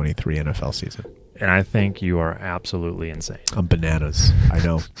 2022-2023 NFL season. And I think you are absolutely insane. I'm bananas. I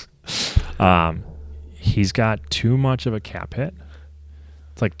know. He's got too much of a cap hit.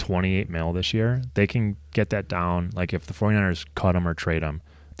 It's like $28 million this year. They can get that down. Like if the 49ers cut him or trade him,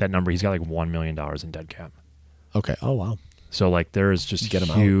 that number, he's got like $1 million in dead cap. Okay. Oh, wow. So like there is just Get him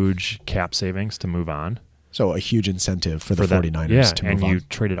huge cap savings to move on. So a huge incentive for the that, 49ers to move and on. you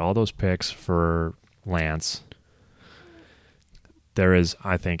traded all those picks for Lance. There is,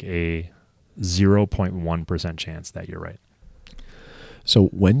 I think, a 0.1% chance that you're right. So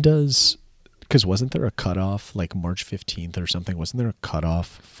when does, because wasn't there a cutoff like March 15th or something? Wasn't there a cutoff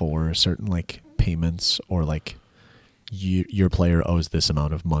for certain like payments or like your player owes this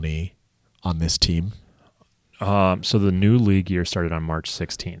amount of money on this team? So the new league year started on March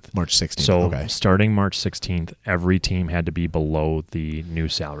 16th. March 16th. So okay. starting March 16th, every team had to be below the new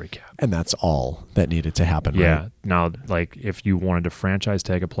salary cap. And that's all that needed to happen, Yeah. right? Now, like if you wanted to franchise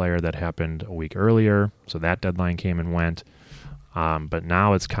tag a player, that happened a week earlier. So that deadline came and went. But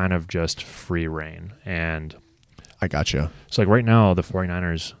now it's kind of just free reign. And I gotcha. so like right now, the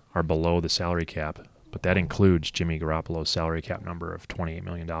 49ers are below the salary cap, but that includes Jimmy Garoppolo's salary cap number of $28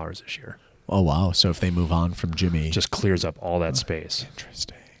 million this year. Oh, wow. So if they move on from Jimmy. It just clears up all that space.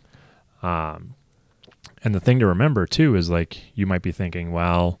 Interesting. And the thing to remember, too, is like you might be thinking,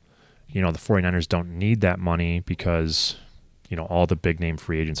 well, you know, the 49ers don't need that money because, you know, all the big name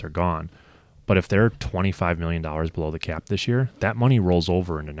free agents are gone. But if they're $25 million below the cap this year, that money rolls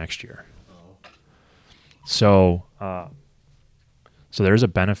over into next year. So there's a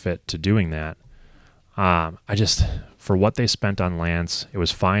benefit to doing that. For what they spent on Lance, it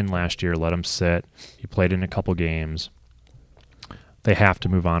was fine last year. Let him sit. He played in a couple games. They have to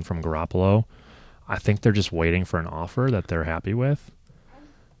move on from Garoppolo. I think they're just waiting for an offer that they're happy with.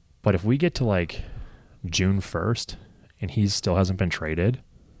 But if we get to like June 1st and he still hasn't been traded,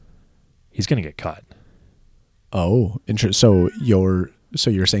 he's going to get cut. Oh, interesting. So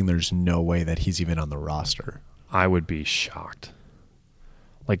you're saying there's no way that he's even on the roster? I would be shocked.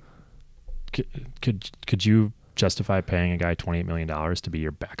 Like, could you justify paying a guy $28 million to be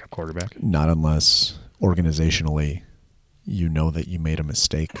your backup quarterback? Not unless organizationally you know that you made a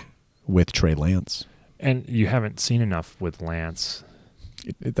mistake with Trey Lance. And you haven't seen enough with Lance.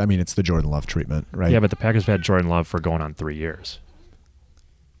 I mean, it's the Jordan Love treatment, right? Yeah, but the Packers have had Jordan Love for going on 3 years.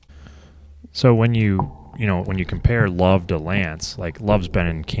 So when you compare Love to Lance, like Love's been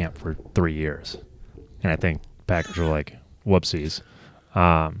in camp for 3 years. And I think Packers were like, whoopsies.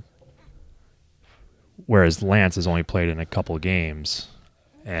 Whereas Lance has only played in a couple games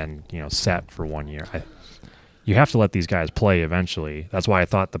and, sat for 1 year. You have to let these guys play eventually. That's why I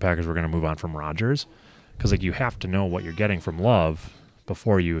thought the Packers were going to move on from Rodgers. Because you have to know what you're getting from Love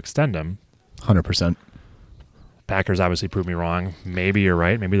before you extend him. 100%. Packers obviously proved me wrong. Maybe you're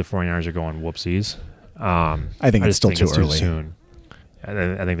right. Maybe the 49ers are going whoopsies. I think it's still too early. Too soon. I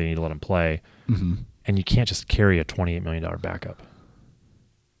think they need to let him play. Mm-hmm. And you can't just carry a $28 million backup.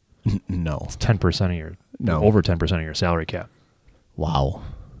 No. It's 10% of your over 10% of your salary cap. Wow.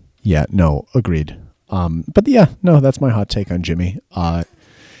 Yeah, no, agreed. But yeah, no, that's my hot take on Jimmy. I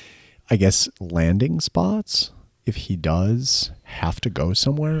guess landing spots. if he does have to go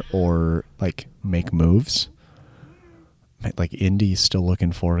somewhere or like make moves, like Indy's still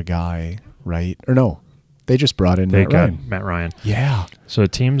looking for a guy, right? Or no, they just brought in Matt Ryan. Yeah. So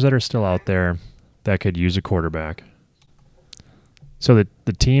teams that are still out there that could use a quarterback. So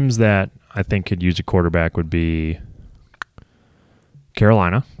the teams that I think could use a quarterback would be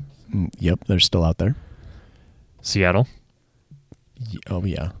Carolina. Yep, they're still out there. Seattle. Oh,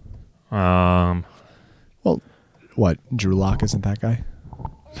 yeah. Well, what? Drew Lock isn't that guy?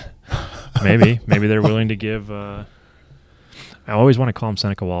 Maybe they're willing to give. I always want to call him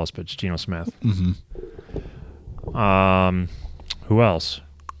Seneca Wallace, but it's Geno Smith. Mm-hmm. Who else?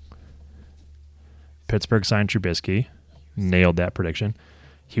 Pittsburgh signed Trubisky. Nailed that prediction.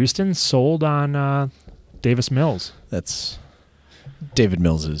 Houston sold on Davis Mills. That's David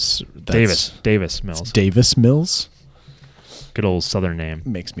Mills is Davis Mills. It's Davis Mills. Good old Southern name.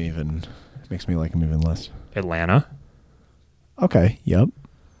 Makes me like him even less. Atlanta. Okay. Yep.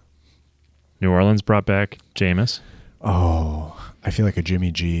 New Orleans brought back Jameis. Oh, I feel like a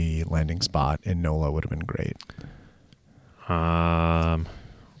Jimmy G landing spot in NOLA would have been great. That'd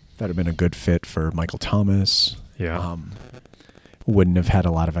have been a good fit for Michael Thomas. Yeah. Wouldn't have had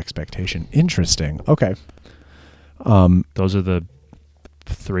a lot of expectation. Interesting. Okay. Those are the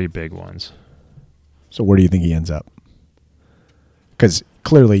three big ones. So where do you think he ends up? Because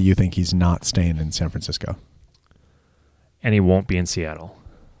clearly you think he's not staying in San Francisco. And he won't be in Seattle.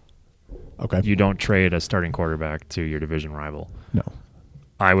 Okay. You don't trade a starting quarterback to your division rival. No.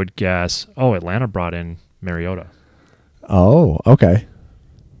 I would guess, Atlanta brought in Mariota. Oh, okay.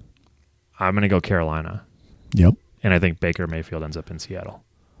 I'm going to go Carolina. Yep. And I think Baker Mayfield ends up in Seattle.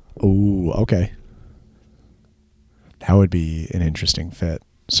 Oh, okay. That would be an interesting fit.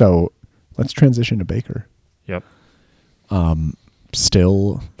 So let's transition to Baker. Yep.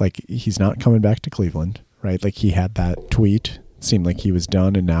 Still, like, he's not coming back to Cleveland, right? Like, he had that tweet. It seemed like he was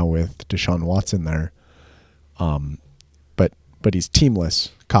done, and now with Deshaun Watson there. But he's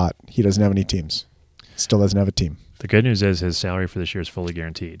teamless. Caught. He doesn't have any teams. Still doesn't have a team. The good news is his salary for this year is fully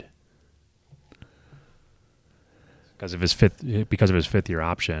guaranteed. Because of his fifth year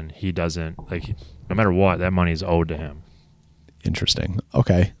option, he doesn't, like, no matter what, that money is owed to him. Interesting.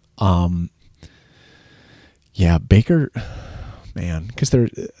 Okay. Yeah, Baker, man, because there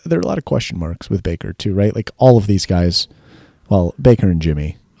are a lot of question marks with Baker too, right? Like all of these guys, well, Baker and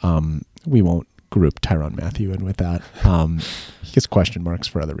Jimmy, we won't group Tyrann Mathieu in with that. He gets question marks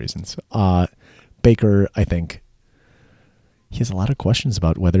for other reasons. Baker, I think, he has a lot of questions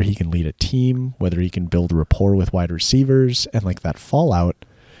about whether he can lead a team, whether he can build rapport with wide receivers, and like that fallout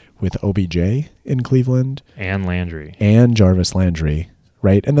with OBJ in Cleveland. And Landry. And Jarvis Landry,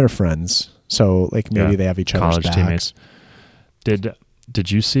 right? And they're friends. So like maybe they have each other's college backs. Teammates.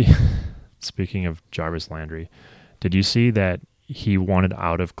 Did you see, speaking of Jarvis Landry, did you see that he wanted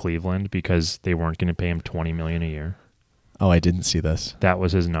out of Cleveland because they weren't going to pay him $20 million a year? Oh, I didn't see this. That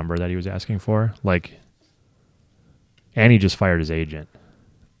was his number that he was asking for. Like, and he just fired his agent.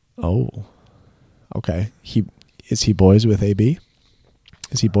 Oh, okay. Is he boys with AB?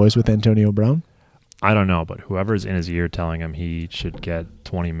 Is he boys with Antonio Brown? I don't know, but whoever's in his ear telling him he should get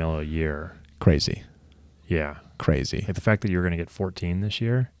 $20 million a year. Crazy. Yeah. Crazy. Like the fact that you're going to get 14 this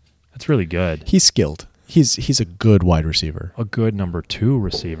year, that's really good. He's skilled. He's a good wide receiver. A good number 2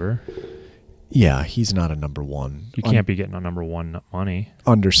 receiver. Yeah, he's not a number 1. You can't be getting a number 1 money.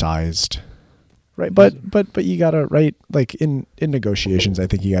 Undersized. Right, but you gotta, right, like in negotiations, I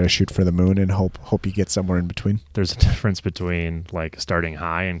think you gotta shoot for the moon and hope you get somewhere in between. There's a difference between like starting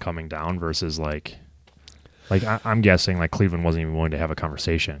high and coming down versus like I'm guessing like Cleveland wasn't even willing to have a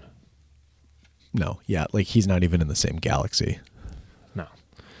conversation. No, yeah, like he's not even in the same galaxy. No.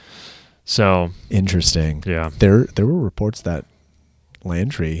 So interesting. Yeah. There were reports that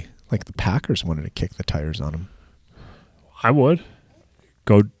Landry, like the Packers wanted to kick the tires on him. I would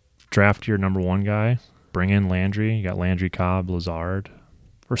go draft your number 1 guy, bring in Landry. You got Landry, Cobb, Lazard.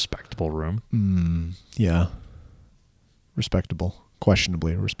 Respectable room. Yeah. Respectable.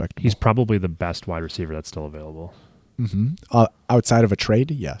 Questionably respectable. He's probably the best wide receiver that's still available. Mm-hmm. Outside of a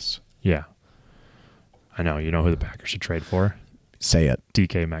trade, yes. Yeah. I know. You know who the Packers should trade for? Say it.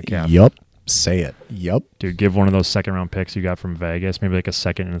 DK Metcalf. Yup. Say it. Yup. Dude, give one of those second-round picks you got from Vegas, maybe like a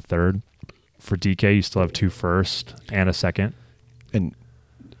second and a third. For DK, you still have 2 firsts and a second. And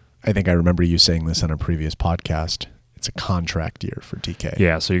I think I remember you saying this on a previous podcast. It's a contract year for DK.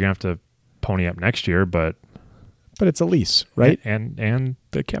 Yeah, so you're going to have to pony up next year, but it's a lease, right? And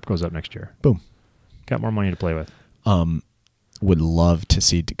the cap goes up next year. Boom. Got more money to play with. Would love to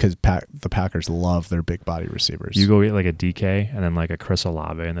see, because the Packers love their big body receivers. You go get like a DK and then like a Chris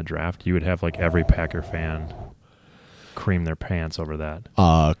Olave in the draft, you would have like every Packer fan cream their pants over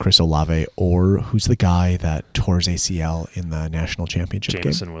that. Chris Olave, or who's the guy that tore his ACL in the national championship game?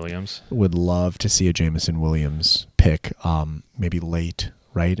 Jamison Williams. Would love to see a Jamison Williams pick, maybe late,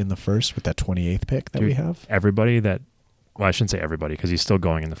 right in the first with that 28th pick that we have. Everybody that, well, I shouldn't say everybody because he's still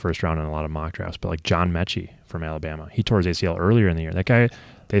going in the first round in a lot of mock drafts, but like John Mechie from Alabama, he tore his ACL earlier in the year. That guy,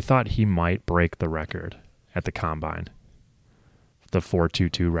 they thought he might break the record at the combine, the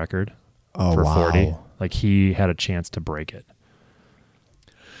 4.22 record for 40. Like he had a chance to break it.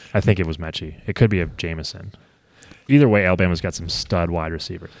 I think it was Mechie. It could be a Jameson. Either way, Alabama's got some stud wide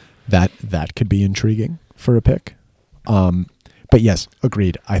receivers. That could be intriguing for a pick. But yes,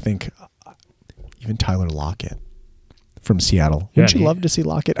 agreed. I think even Tyler Lockett from Seattle. Wouldn't you love to see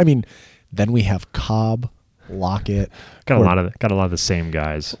Lockett? I mean, then we have Cobb, Lockett. Got a lot of the same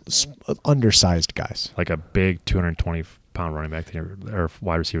guys. Undersized guys. Like a big 220-pound running back or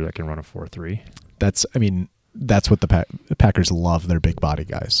wide receiver that can run a 4.3. That's what the Packers love, their big body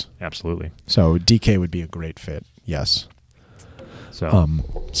guys. Absolutely. So DK would be a great fit. Yes. So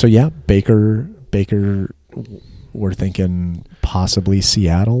yeah, Baker, we're thinking possibly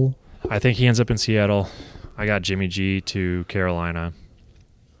Seattle. I think he ends up in Seattle. I got Jimmy G to Carolina.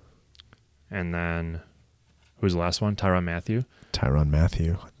 And then who's the last one? Tyrann Mathieu,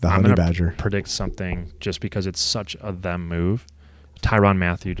 the Honey Badger. I'm going to predict something just because it's such a them move. Tyrann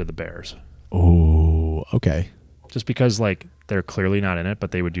Mathieu to the Bears. Oh, okay. Just because, like, they're clearly not in it,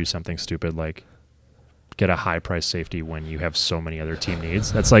 but they would do something stupid like get a high-price safety when you have so many other team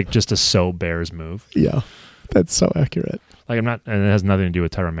needs. That's, like, just a Bears move. Yeah, that's so accurate. Like, and it has nothing to do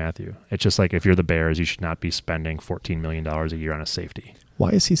with Tyrann Mathieu. It's just like if you're the Bears, you should not be spending $14 million a year on a safety. Why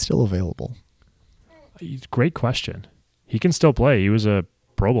is he still available? Great question. He can still play. He was a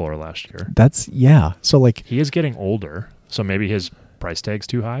Pro Bowler last year. So, like, he is getting older, so maybe his price tag's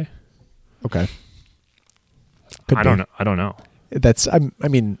too high. Okay. I don't know.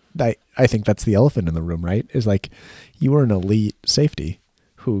 I think that's the elephant in the room, right? Is like you are an elite safety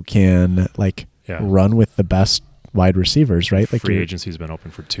who can run with the best wide receivers, right? Like free agency's been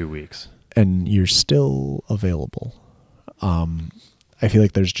open for 2 weeks. And you're still available. I feel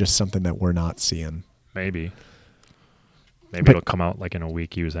like there's just something that we're not seeing. Maybe it'll come out like in a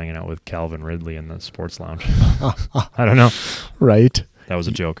week he was hanging out with Calvin Ridley in the sports lounge. I don't know. Right. That was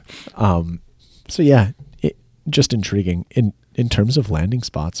a joke. So yeah, just intriguing. In terms of landing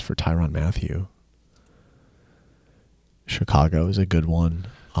spots for Tyrann Mathieu, Chicago is a good one.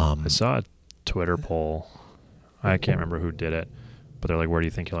 I saw a Twitter poll. I can't remember who did it, but they're like, where do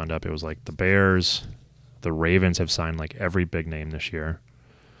you think he'll end up? It was like the Bears, the Ravens have signed like every big name this year.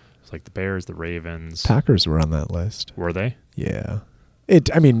 It's like the Bears, the Ravens. Packers were on that list. Were they? Yeah.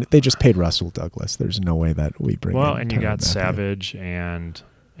 They just paid Russell Douglas. There's no way that we bring in and you Tyrann got Mathieu. Savage and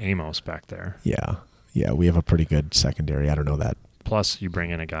Amos back there. Yeah. Yeah, we have a pretty good secondary. I don't know that. Plus, you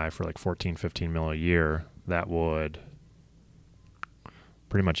bring in a guy for like 14, 15 mil a year that would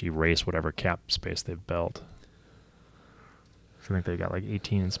pretty much erase whatever cap space they've built. I think they got like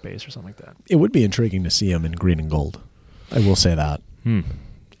 18 in space or something like that. It would be intriguing to see him in green and gold. I will say that.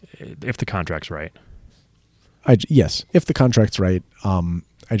 If the contract's right. Yes, if the contract's right.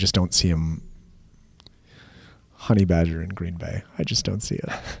 I just don't see him Honey Badger in Green Bay. I just don't see it.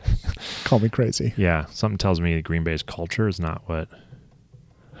 Call me crazy. Yeah, something tells me Green Bay's culture is not what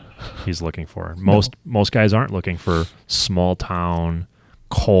he's looking for. Most guys aren't looking for small town,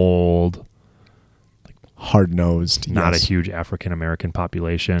 cold, hard-nosed, not a huge African-American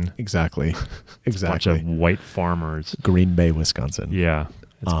population. Exactly. A bunch of white farmers. Green Bay, Wisconsin. Yeah.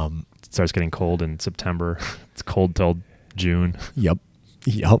 It starts getting cold in September. It's cold till June. Yep.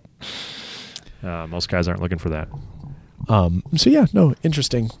 Most guys aren't looking for that. So yeah, no,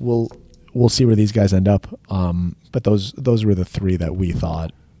 interesting. We'll see where these guys end up. But those were the three that we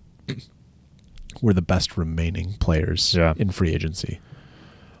thought were the best remaining players in free agency.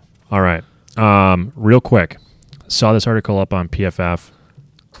 All right. Real quick, saw this article up on PFF.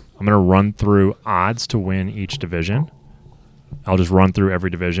 I'm going to run through odds to win each division. I'll just run through every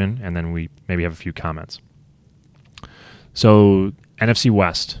division, and then we maybe have a few comments. So, NFC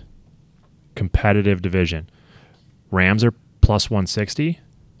West, competitive division. Rams are plus 160.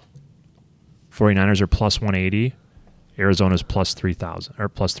 49ers are plus 180. Arizona's plus 3,000 or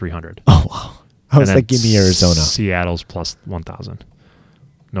plus 300. Oh, wow. I was like, give me Arizona. Seattle's plus 1,000.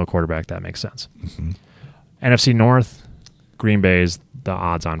 No quarterback. That makes sense. Mm-hmm. NFC North, Green Bay's the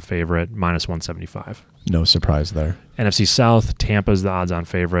odds-on favorite, minus 175. No surprise there. NFC South, Tampa's the odds-on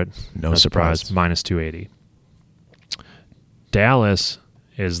favorite. No surprise. Minus 280. Dallas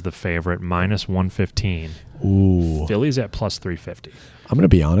is the favorite, minus 115. Ooh. Philly's at plus 350. I'm going to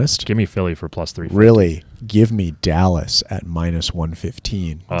be honest. Give me Philly for plus 350. Really, give me Dallas at minus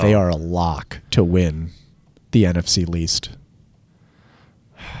 115. Oh. They are a lock to win the NFC least.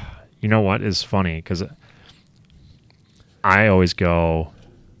 You know what is funny? Because I always go,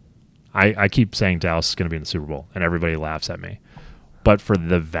 I keep saying Dallas is going to be in the Super Bowl, and everybody laughs at me. But for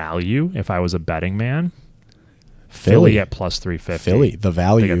the value, if I was a betting man, Philly at plus 350. Philly, the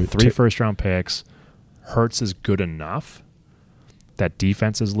value. They got 3 first-round picks. Hurts is good enough. That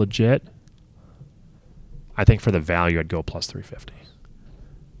defense is legit. I think for the value, I'd go plus 350.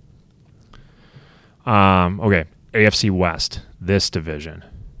 Okay, AFC West, this division.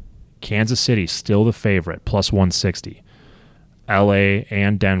 Kansas City, still the favorite, plus 160. LA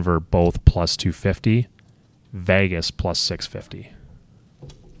and Denver, both plus 250. Vegas, plus 650.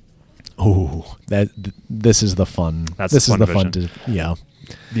 Oh, this is the fun. This is the fun division. Yeah.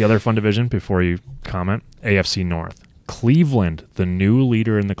 The other fun division, before you comment, AFC North. Cleveland, the new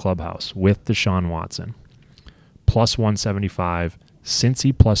leader in the clubhouse with Deshaun Watson, plus 175.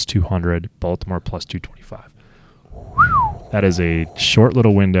 Cincy, plus 200. Baltimore, plus 225. That is a short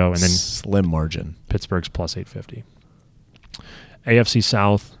little window. And then slim margin. Pittsburgh's plus 850. AFC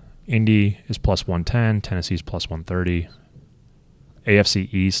South, Indy is plus 110. Tennessee's plus 130.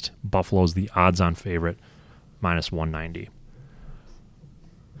 AFC East, Buffalo's the odds-on favorite, minus 190.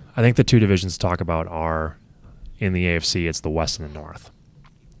 I think the two divisions to talk about are, in the AFC, it's the West and the North.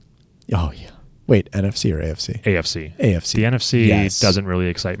 Oh, yeah. Wait, NFC or AFC? AFC. AFC. The NFC doesn't really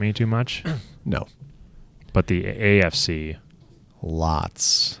excite me too much. No. But the AFC...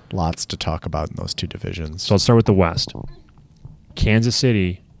 Lots to talk about in those two divisions. So let's start with the West. Kansas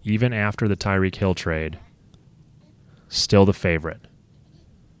City, even after the Tyreek Hill trade, still the favorite.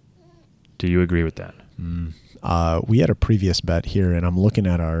 Do you agree with that? We had a previous bet here, and I'm looking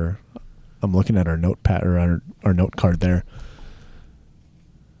at our notepad or our note card there.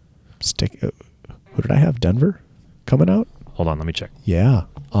 Who did I have? Denver coming out? Hold on, let me check. Yeah.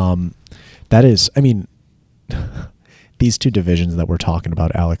 That is, I mean, these two divisions that we're talking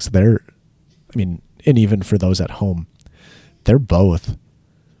about, Alex, and even for those at home, they're both.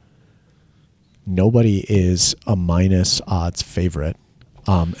 Nobody is a minus odds favorite,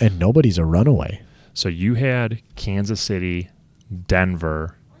 and nobody's a runaway. So you had Kansas City,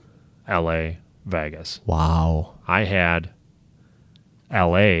 Denver, LA, Vegas. Wow. I had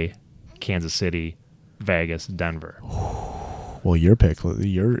LA, Kansas City, Vegas, Denver. Well, your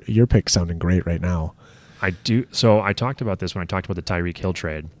pick's sounding great right now. I do. So I talked about this when I talked about the Tyreek Hill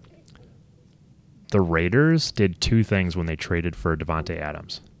trade. The Raiders did two things when they traded for Devontae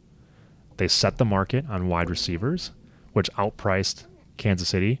Adams. They set the market on wide receivers, which outpriced Kansas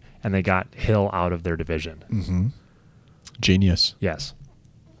City, and they got Hill out of their division. Mm-hmm. Genius. Yes.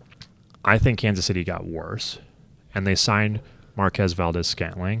 I think Kansas City got worse, and they signed Marquez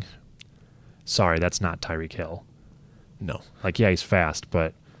Valdes-Scantling. Sorry, that's not Tyreek Hill. No. Like, yeah, he's fast,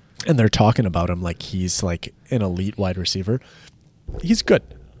 but... And they're talking about him like he's like an elite wide receiver. He's good.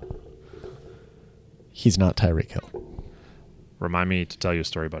 He's not Tyreek Hill. Remind me to tell you a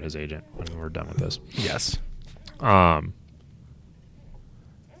story about his agent when we're done with this. Yes.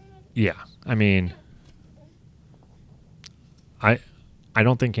 Yeah, I mean, I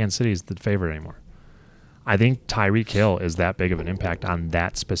don't think Kansas City is the favorite anymore. I think Tyreek Hill is that big of an impact on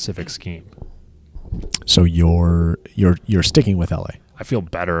that specific scheme. So you're sticking with LA. I feel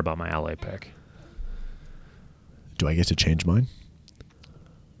better about my LA pick. Do I get to change mine?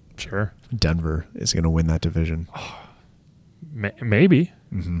 Sure. Denver is going to win that division. Maybe.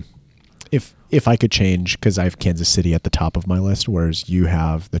 Mm-hmm. If I could change, because I have Kansas City at the top of my list, whereas you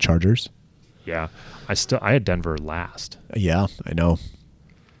have the Chargers. Yeah, I had Denver last. Yeah, I know.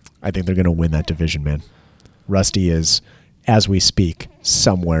 I think they're going to win that division, man. Rusty is, as we speak,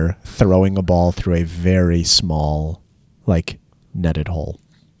 somewhere throwing a ball through a very small, netted hole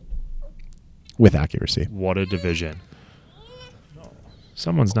with accuracy. What a division.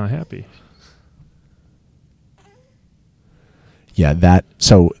 Someone's not happy. Yeah,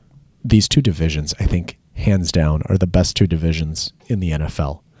 so these two divisions, I think, hands down, are the best two divisions in the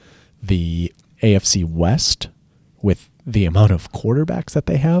NFL. The AFC West, with the amount of quarterbacks that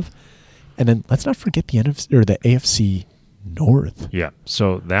they have, and then let's not forget the NFC or the AFC North. Yeah.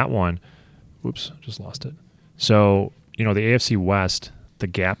 So that one, oops, just lost it. So, the AFC West, the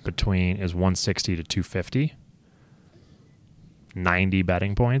gap between is 160 to 250. 90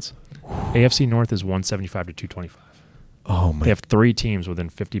 betting points. AFC North is 175 to 225. Oh my! They have 3 teams within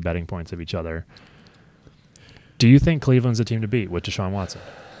 50 betting points of each other. Do you think Cleveland's a team to beat with Deshaun Watson?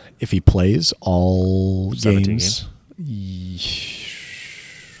 If he plays all 17 games.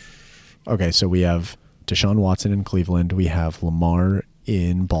 Okay, so we have Deshaun Watson in Cleveland. We have Lamar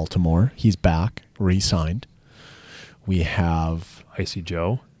in Baltimore. He's back, re-signed. We have Icy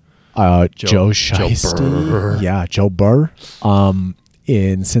Joe. Joe Shiesty. Joe Burr. Yeah, Joe Burr.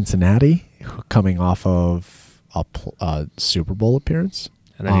 In Cincinnati, coming off of a Super Bowl appearance.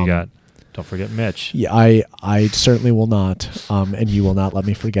 And then you got, don't forget Mitch. Yeah, I certainly will not, and you will not let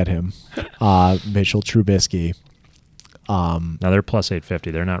me forget him. Mitchell Trubisky. Now they're plus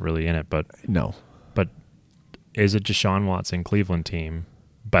 850. They're not really in it, but No. But is a Deshaun Watson Cleveland team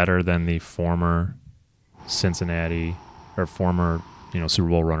better than the former Cincinnati or former Super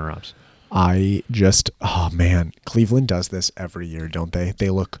Bowl runner-ups? Cleveland does this every year, don't they? They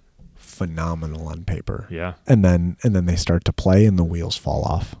look phenomenal on paper. Yeah. And then they start to play and the wheels fall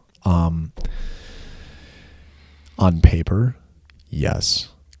off. On paper, yes,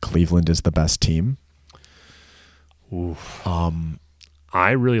 Cleveland is the best team. Oof.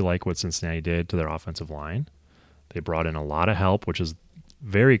 I really like what Cincinnati did to their offensive line. They brought in a lot of help, which is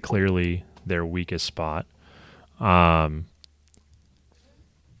very clearly their weakest spot.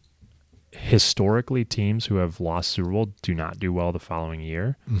 Historically, teams who have lost Super Bowl do not do well the following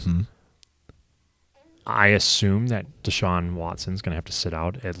year. Mm-hmm. I assume that Deshaun Watson's going to have to sit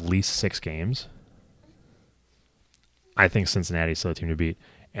out at least 6 games. I think Cincinnati's still a team to beat,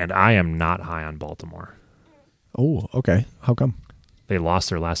 and I am not high on Baltimore. Oh, okay. How come? They lost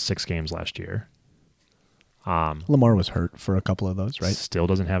their last 6 games last year. Lamar was hurt for a couple of those, right? Still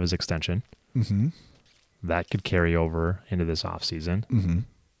doesn't have his extension. Mm-hmm. That could carry over into this offseason. Mm-hmm.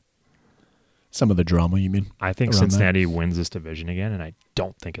 Some of the drama, you mean? I think Cincinnati wins this division again, and I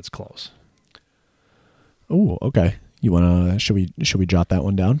don't think it's close. Oh, okay. You wanna? Should we jot that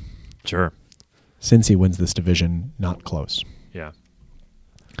one down? Sure. Cincy wins this division, not close. Yeah.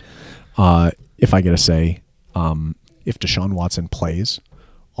 If I get to say, if Deshaun Watson plays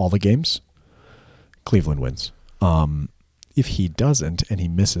all the games, Cleveland wins. If he doesn't and he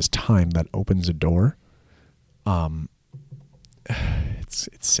misses time, that opens a door. It's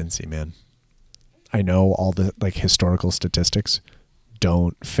Cincy, man. I know all the historical statistics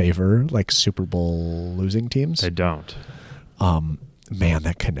don't favor Super Bowl losing teams. They don't. Man,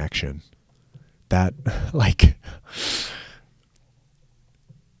 that connection. That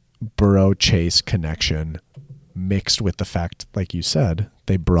Burrow Chase connection mixed with the fact, like you said,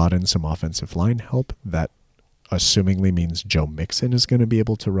 they brought in some offensive line help that assumingly means Joe Mixon is going to be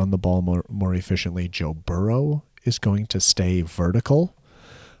able to run the ball more efficiently. Joe Burrow is going to stay vertical.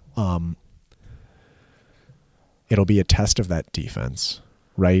 It'll be a test of that defense,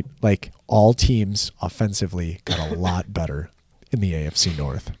 right? All teams offensively got a lot better in the AFC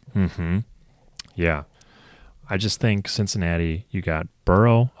North. Mm-hmm. Yeah. I just think Cincinnati, you got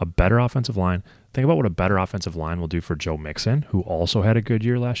Burrow, a better offensive line. Think about what a better offensive line will do for Joe Mixon, who also had a good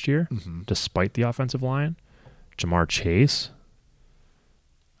year last year, despite the offensive line. Jamar Chase.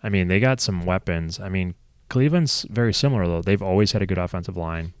 I mean, they got some weapons. I mean, Cleveland's very similar, though. They've always had a good offensive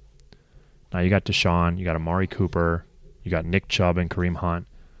line. Now you got Deshaun, you got Amari Cooper, you got Nick Chubb and Kareem Hunt.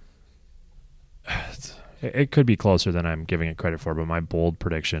 It could be closer than I'm giving it credit for, but my bold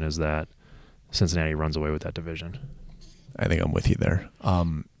prediction is that Cincinnati runs away with that division. I think I'm with you there.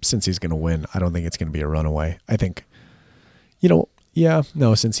 Since he's going to win, I don't think it's going to be a runaway. I think,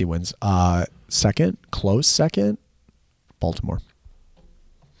 since he wins. Close second, Baltimore.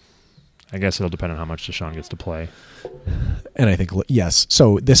 I guess it'll depend on how much Deshaun gets to play. And I think, yes.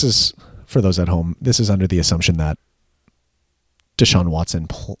 So this is, for those at home, this is under the assumption that Deshaun Watson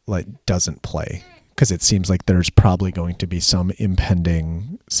doesn't play, because it seems like there's probably going to be some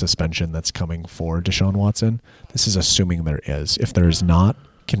impending suspension that's coming for Deshaun Watson. This is assuming there is. If there's not,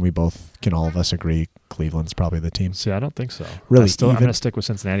 can all of us agree Cleveland's probably the team? See, I don't think so. Really? I'm going to stick with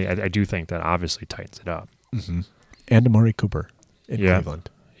Cincinnati. I do think that obviously tightens it up. Mm-hmm. And Amari Cooper in Cleveland.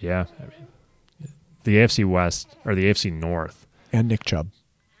 Yeah. I mean, the AFC West or the AFC North and Nick Chubb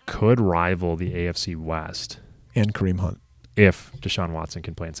could rival the AFC West and Kareem Hunt if Deshaun Watson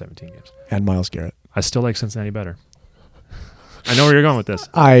can play in 17 games. And Myles Garrett. I still like Cincinnati better. I know where you're going with this.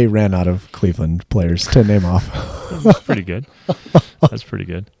 I ran out of Cleveland players to name off. That's pretty good. That's pretty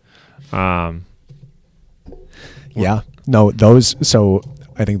good. Yeah. No, so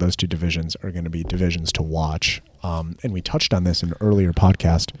I think those two divisions are going to be divisions to watch. And we touched on this in an earlier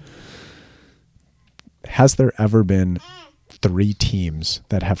podcast. Has there ever been 3 teams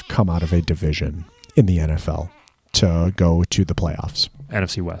that have come out of a division in the NFL to go to the playoffs?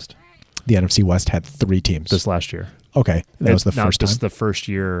 NFC West. The NFC West had 3 teams. This last year. Okay. That was the first time? This is the first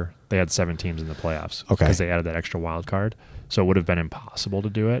year they had 7 teams in the playoffs. Okay. Because they added that extra wild card. So it would have been impossible to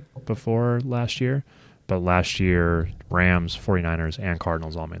do it before last year. but last year, Rams, 49ers, and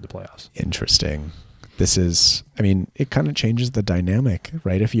Cardinals all made the playoffs. Interesting. This is, I mean, it kind of changes the dynamic,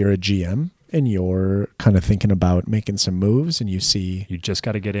 right? If you're a GM and you're kind of thinking about making some moves and you see... You just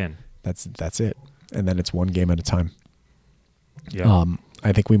got to get in. That's it. And then it's one game at a time. Yeah.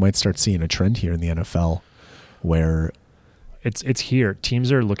 I think we might start seeing a trend here in the NFL where... It's here.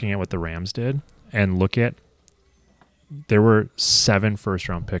 Teams are looking at what the Rams did and look at... There were 7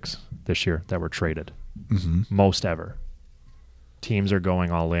 first-round picks this year that were traded. Mm-hmm. Most ever. Teams are going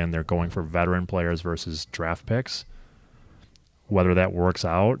all in. They're going for veteran players versus draft picks. Whether that works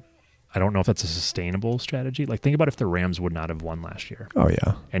out, I don't know if that's a sustainable strategy. Like, think about if the Rams would not have won last year. Oh,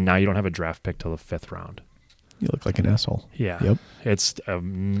 yeah. And now you don't have a draft pick till the 5th round. You look like an asshole. Yeah. Yep. It's a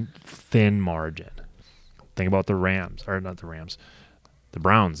thin margin. Think about the Rams, or not the Rams, the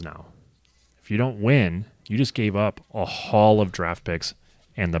Browns now. If you don't win, you just gave up a haul of draft picks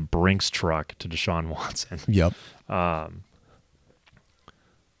and the Brinks truck to Deshaun Watson. Yep.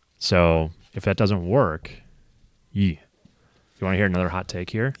 So if that doesn't work, you want to hear another hot take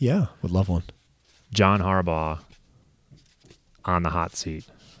here? Yeah, would love one. John Harbaugh on the hot seat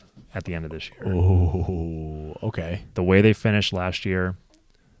at the end of this year. Oh, okay. The way they finished last year,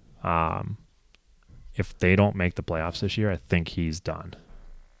 if they don't make the playoffs this year, I think he's done.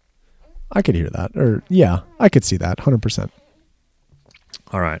 I could hear that. Or, yeah, I could see that, 100%.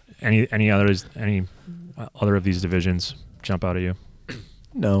 All right. Any other of these divisions jump out at you?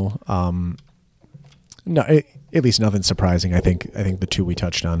 No. No, at least nothing surprising. I think the two we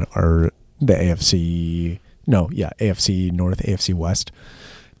touched on are the AFC North, AFC West,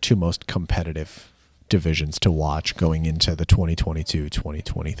 two most competitive divisions to watch going into the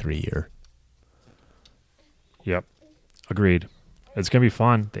 2022-2023 year. Yep. Agreed. It's going to be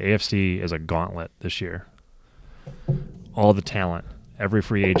fun. The AFC is a gauntlet this year. All the talent, every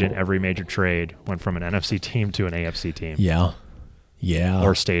free agent, every major trade went from an NFC team to an AFC team. Yeah. Yeah.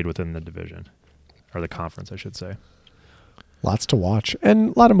 Or stayed within the division. Or the conference, I should say. Lots to watch.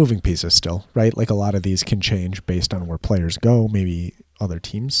 And a lot of moving pieces still, right? Like a lot of these can change based on where players go. Maybe other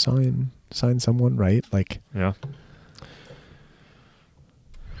teams sign someone, right? Like, yeah.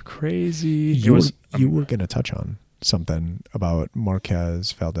 Crazy. You were going to touch on something about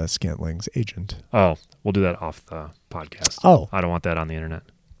Marquez Valdez-Scantling's agent. Oh, we'll do that off the podcast. Oh. I don't want that on the internet.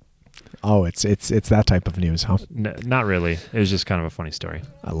 Oh, it's that type of news, huh? Not really. It was just kind of a funny story.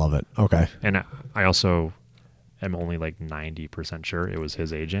 I love it. Okay. And I also am only like 90% sure it was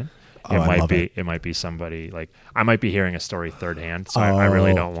his agent. It might be somebody, like, I might be hearing a story third hand, so I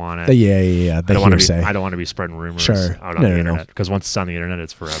really don't want it. Yeah. I don't want to be spreading rumors out on the internet, because once it's on the internet,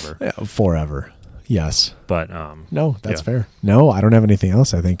 it's forever. Yeah, forever. Yes. But no, that's fair. No, I don't have anything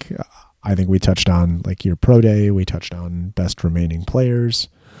else. I think we touched on like your pro day. We touched on best remaining players.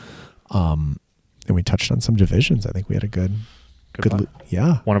 And we touched on some divisions. I think we had a good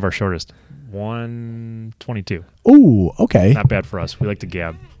yeah. One of our shortest, 122. Ooh, okay. Not bad for us. We like to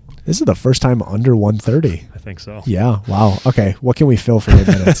gab. This is the first time under 130. I think so. Yeah. Wow. Okay. What can we fill for 8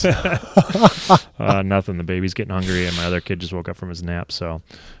 minutes? Nothing. The baby's getting hungry, and my other kid just woke up from his nap. So,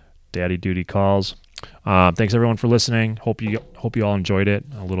 daddy duty calls. Thanks everyone for listening. Hope you all enjoyed it.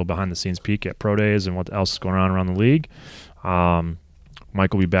 A little behind the scenes peek at pro days and what else is going on around the league.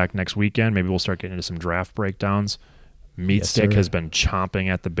 Mike will be back next weekend. Maybe we'll start getting into some draft breakdowns. Meatstick has been chomping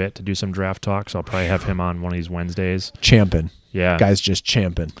at the bit to do some draft talk, so I'll probably have him on one of these Wednesdays. Champing. Yeah. Guys just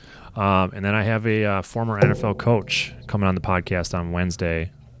champing. And then I have a former NFL coach coming on the podcast on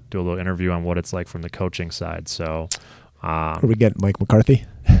Wednesday, do a little interview on what it's like from the coaching side. So, Are we getting Mike McCarthy?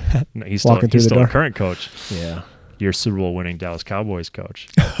 No, he's still a current coach. Yeah. Your Super Bowl winning Dallas Cowboys coach.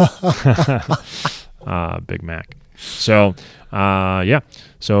 Big Mac. So, yeah.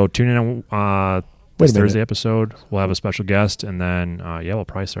 So tune in on this Thursday episode. We'll have a special guest, and then, we'll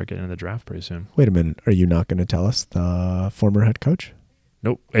probably start getting into the draft pretty soon. Wait a minute. Are you not going to tell us the former head coach?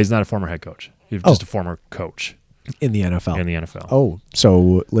 Nope. He's not a former head coach. He's just a former coach. In the NFL. In the NFL. Oh,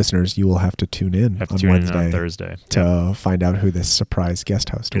 so listeners, you will have to tune in Wednesday on Thursday to find out who this surprise guest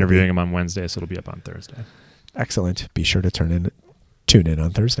host will be. Interviewing him on Wednesday, so it'll be up on Thursday. Excellent. Be sure to tune in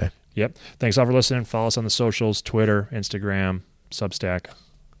on Thursday. Yep. Thanks all for listening. Follow us on the socials, Twitter, Instagram, Substack.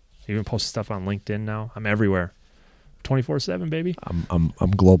 I even post stuff on LinkedIn now. I'm everywhere. 24/7, baby.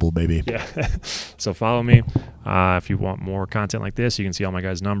 I'm global, baby. Yeah. So follow me. If you want more content like this, you can see all my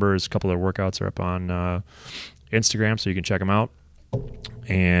guys' numbers. A couple of their workouts are up on Instagram, so you can check them out.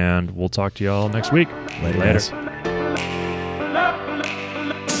 And we'll talk to y'all next week. Later.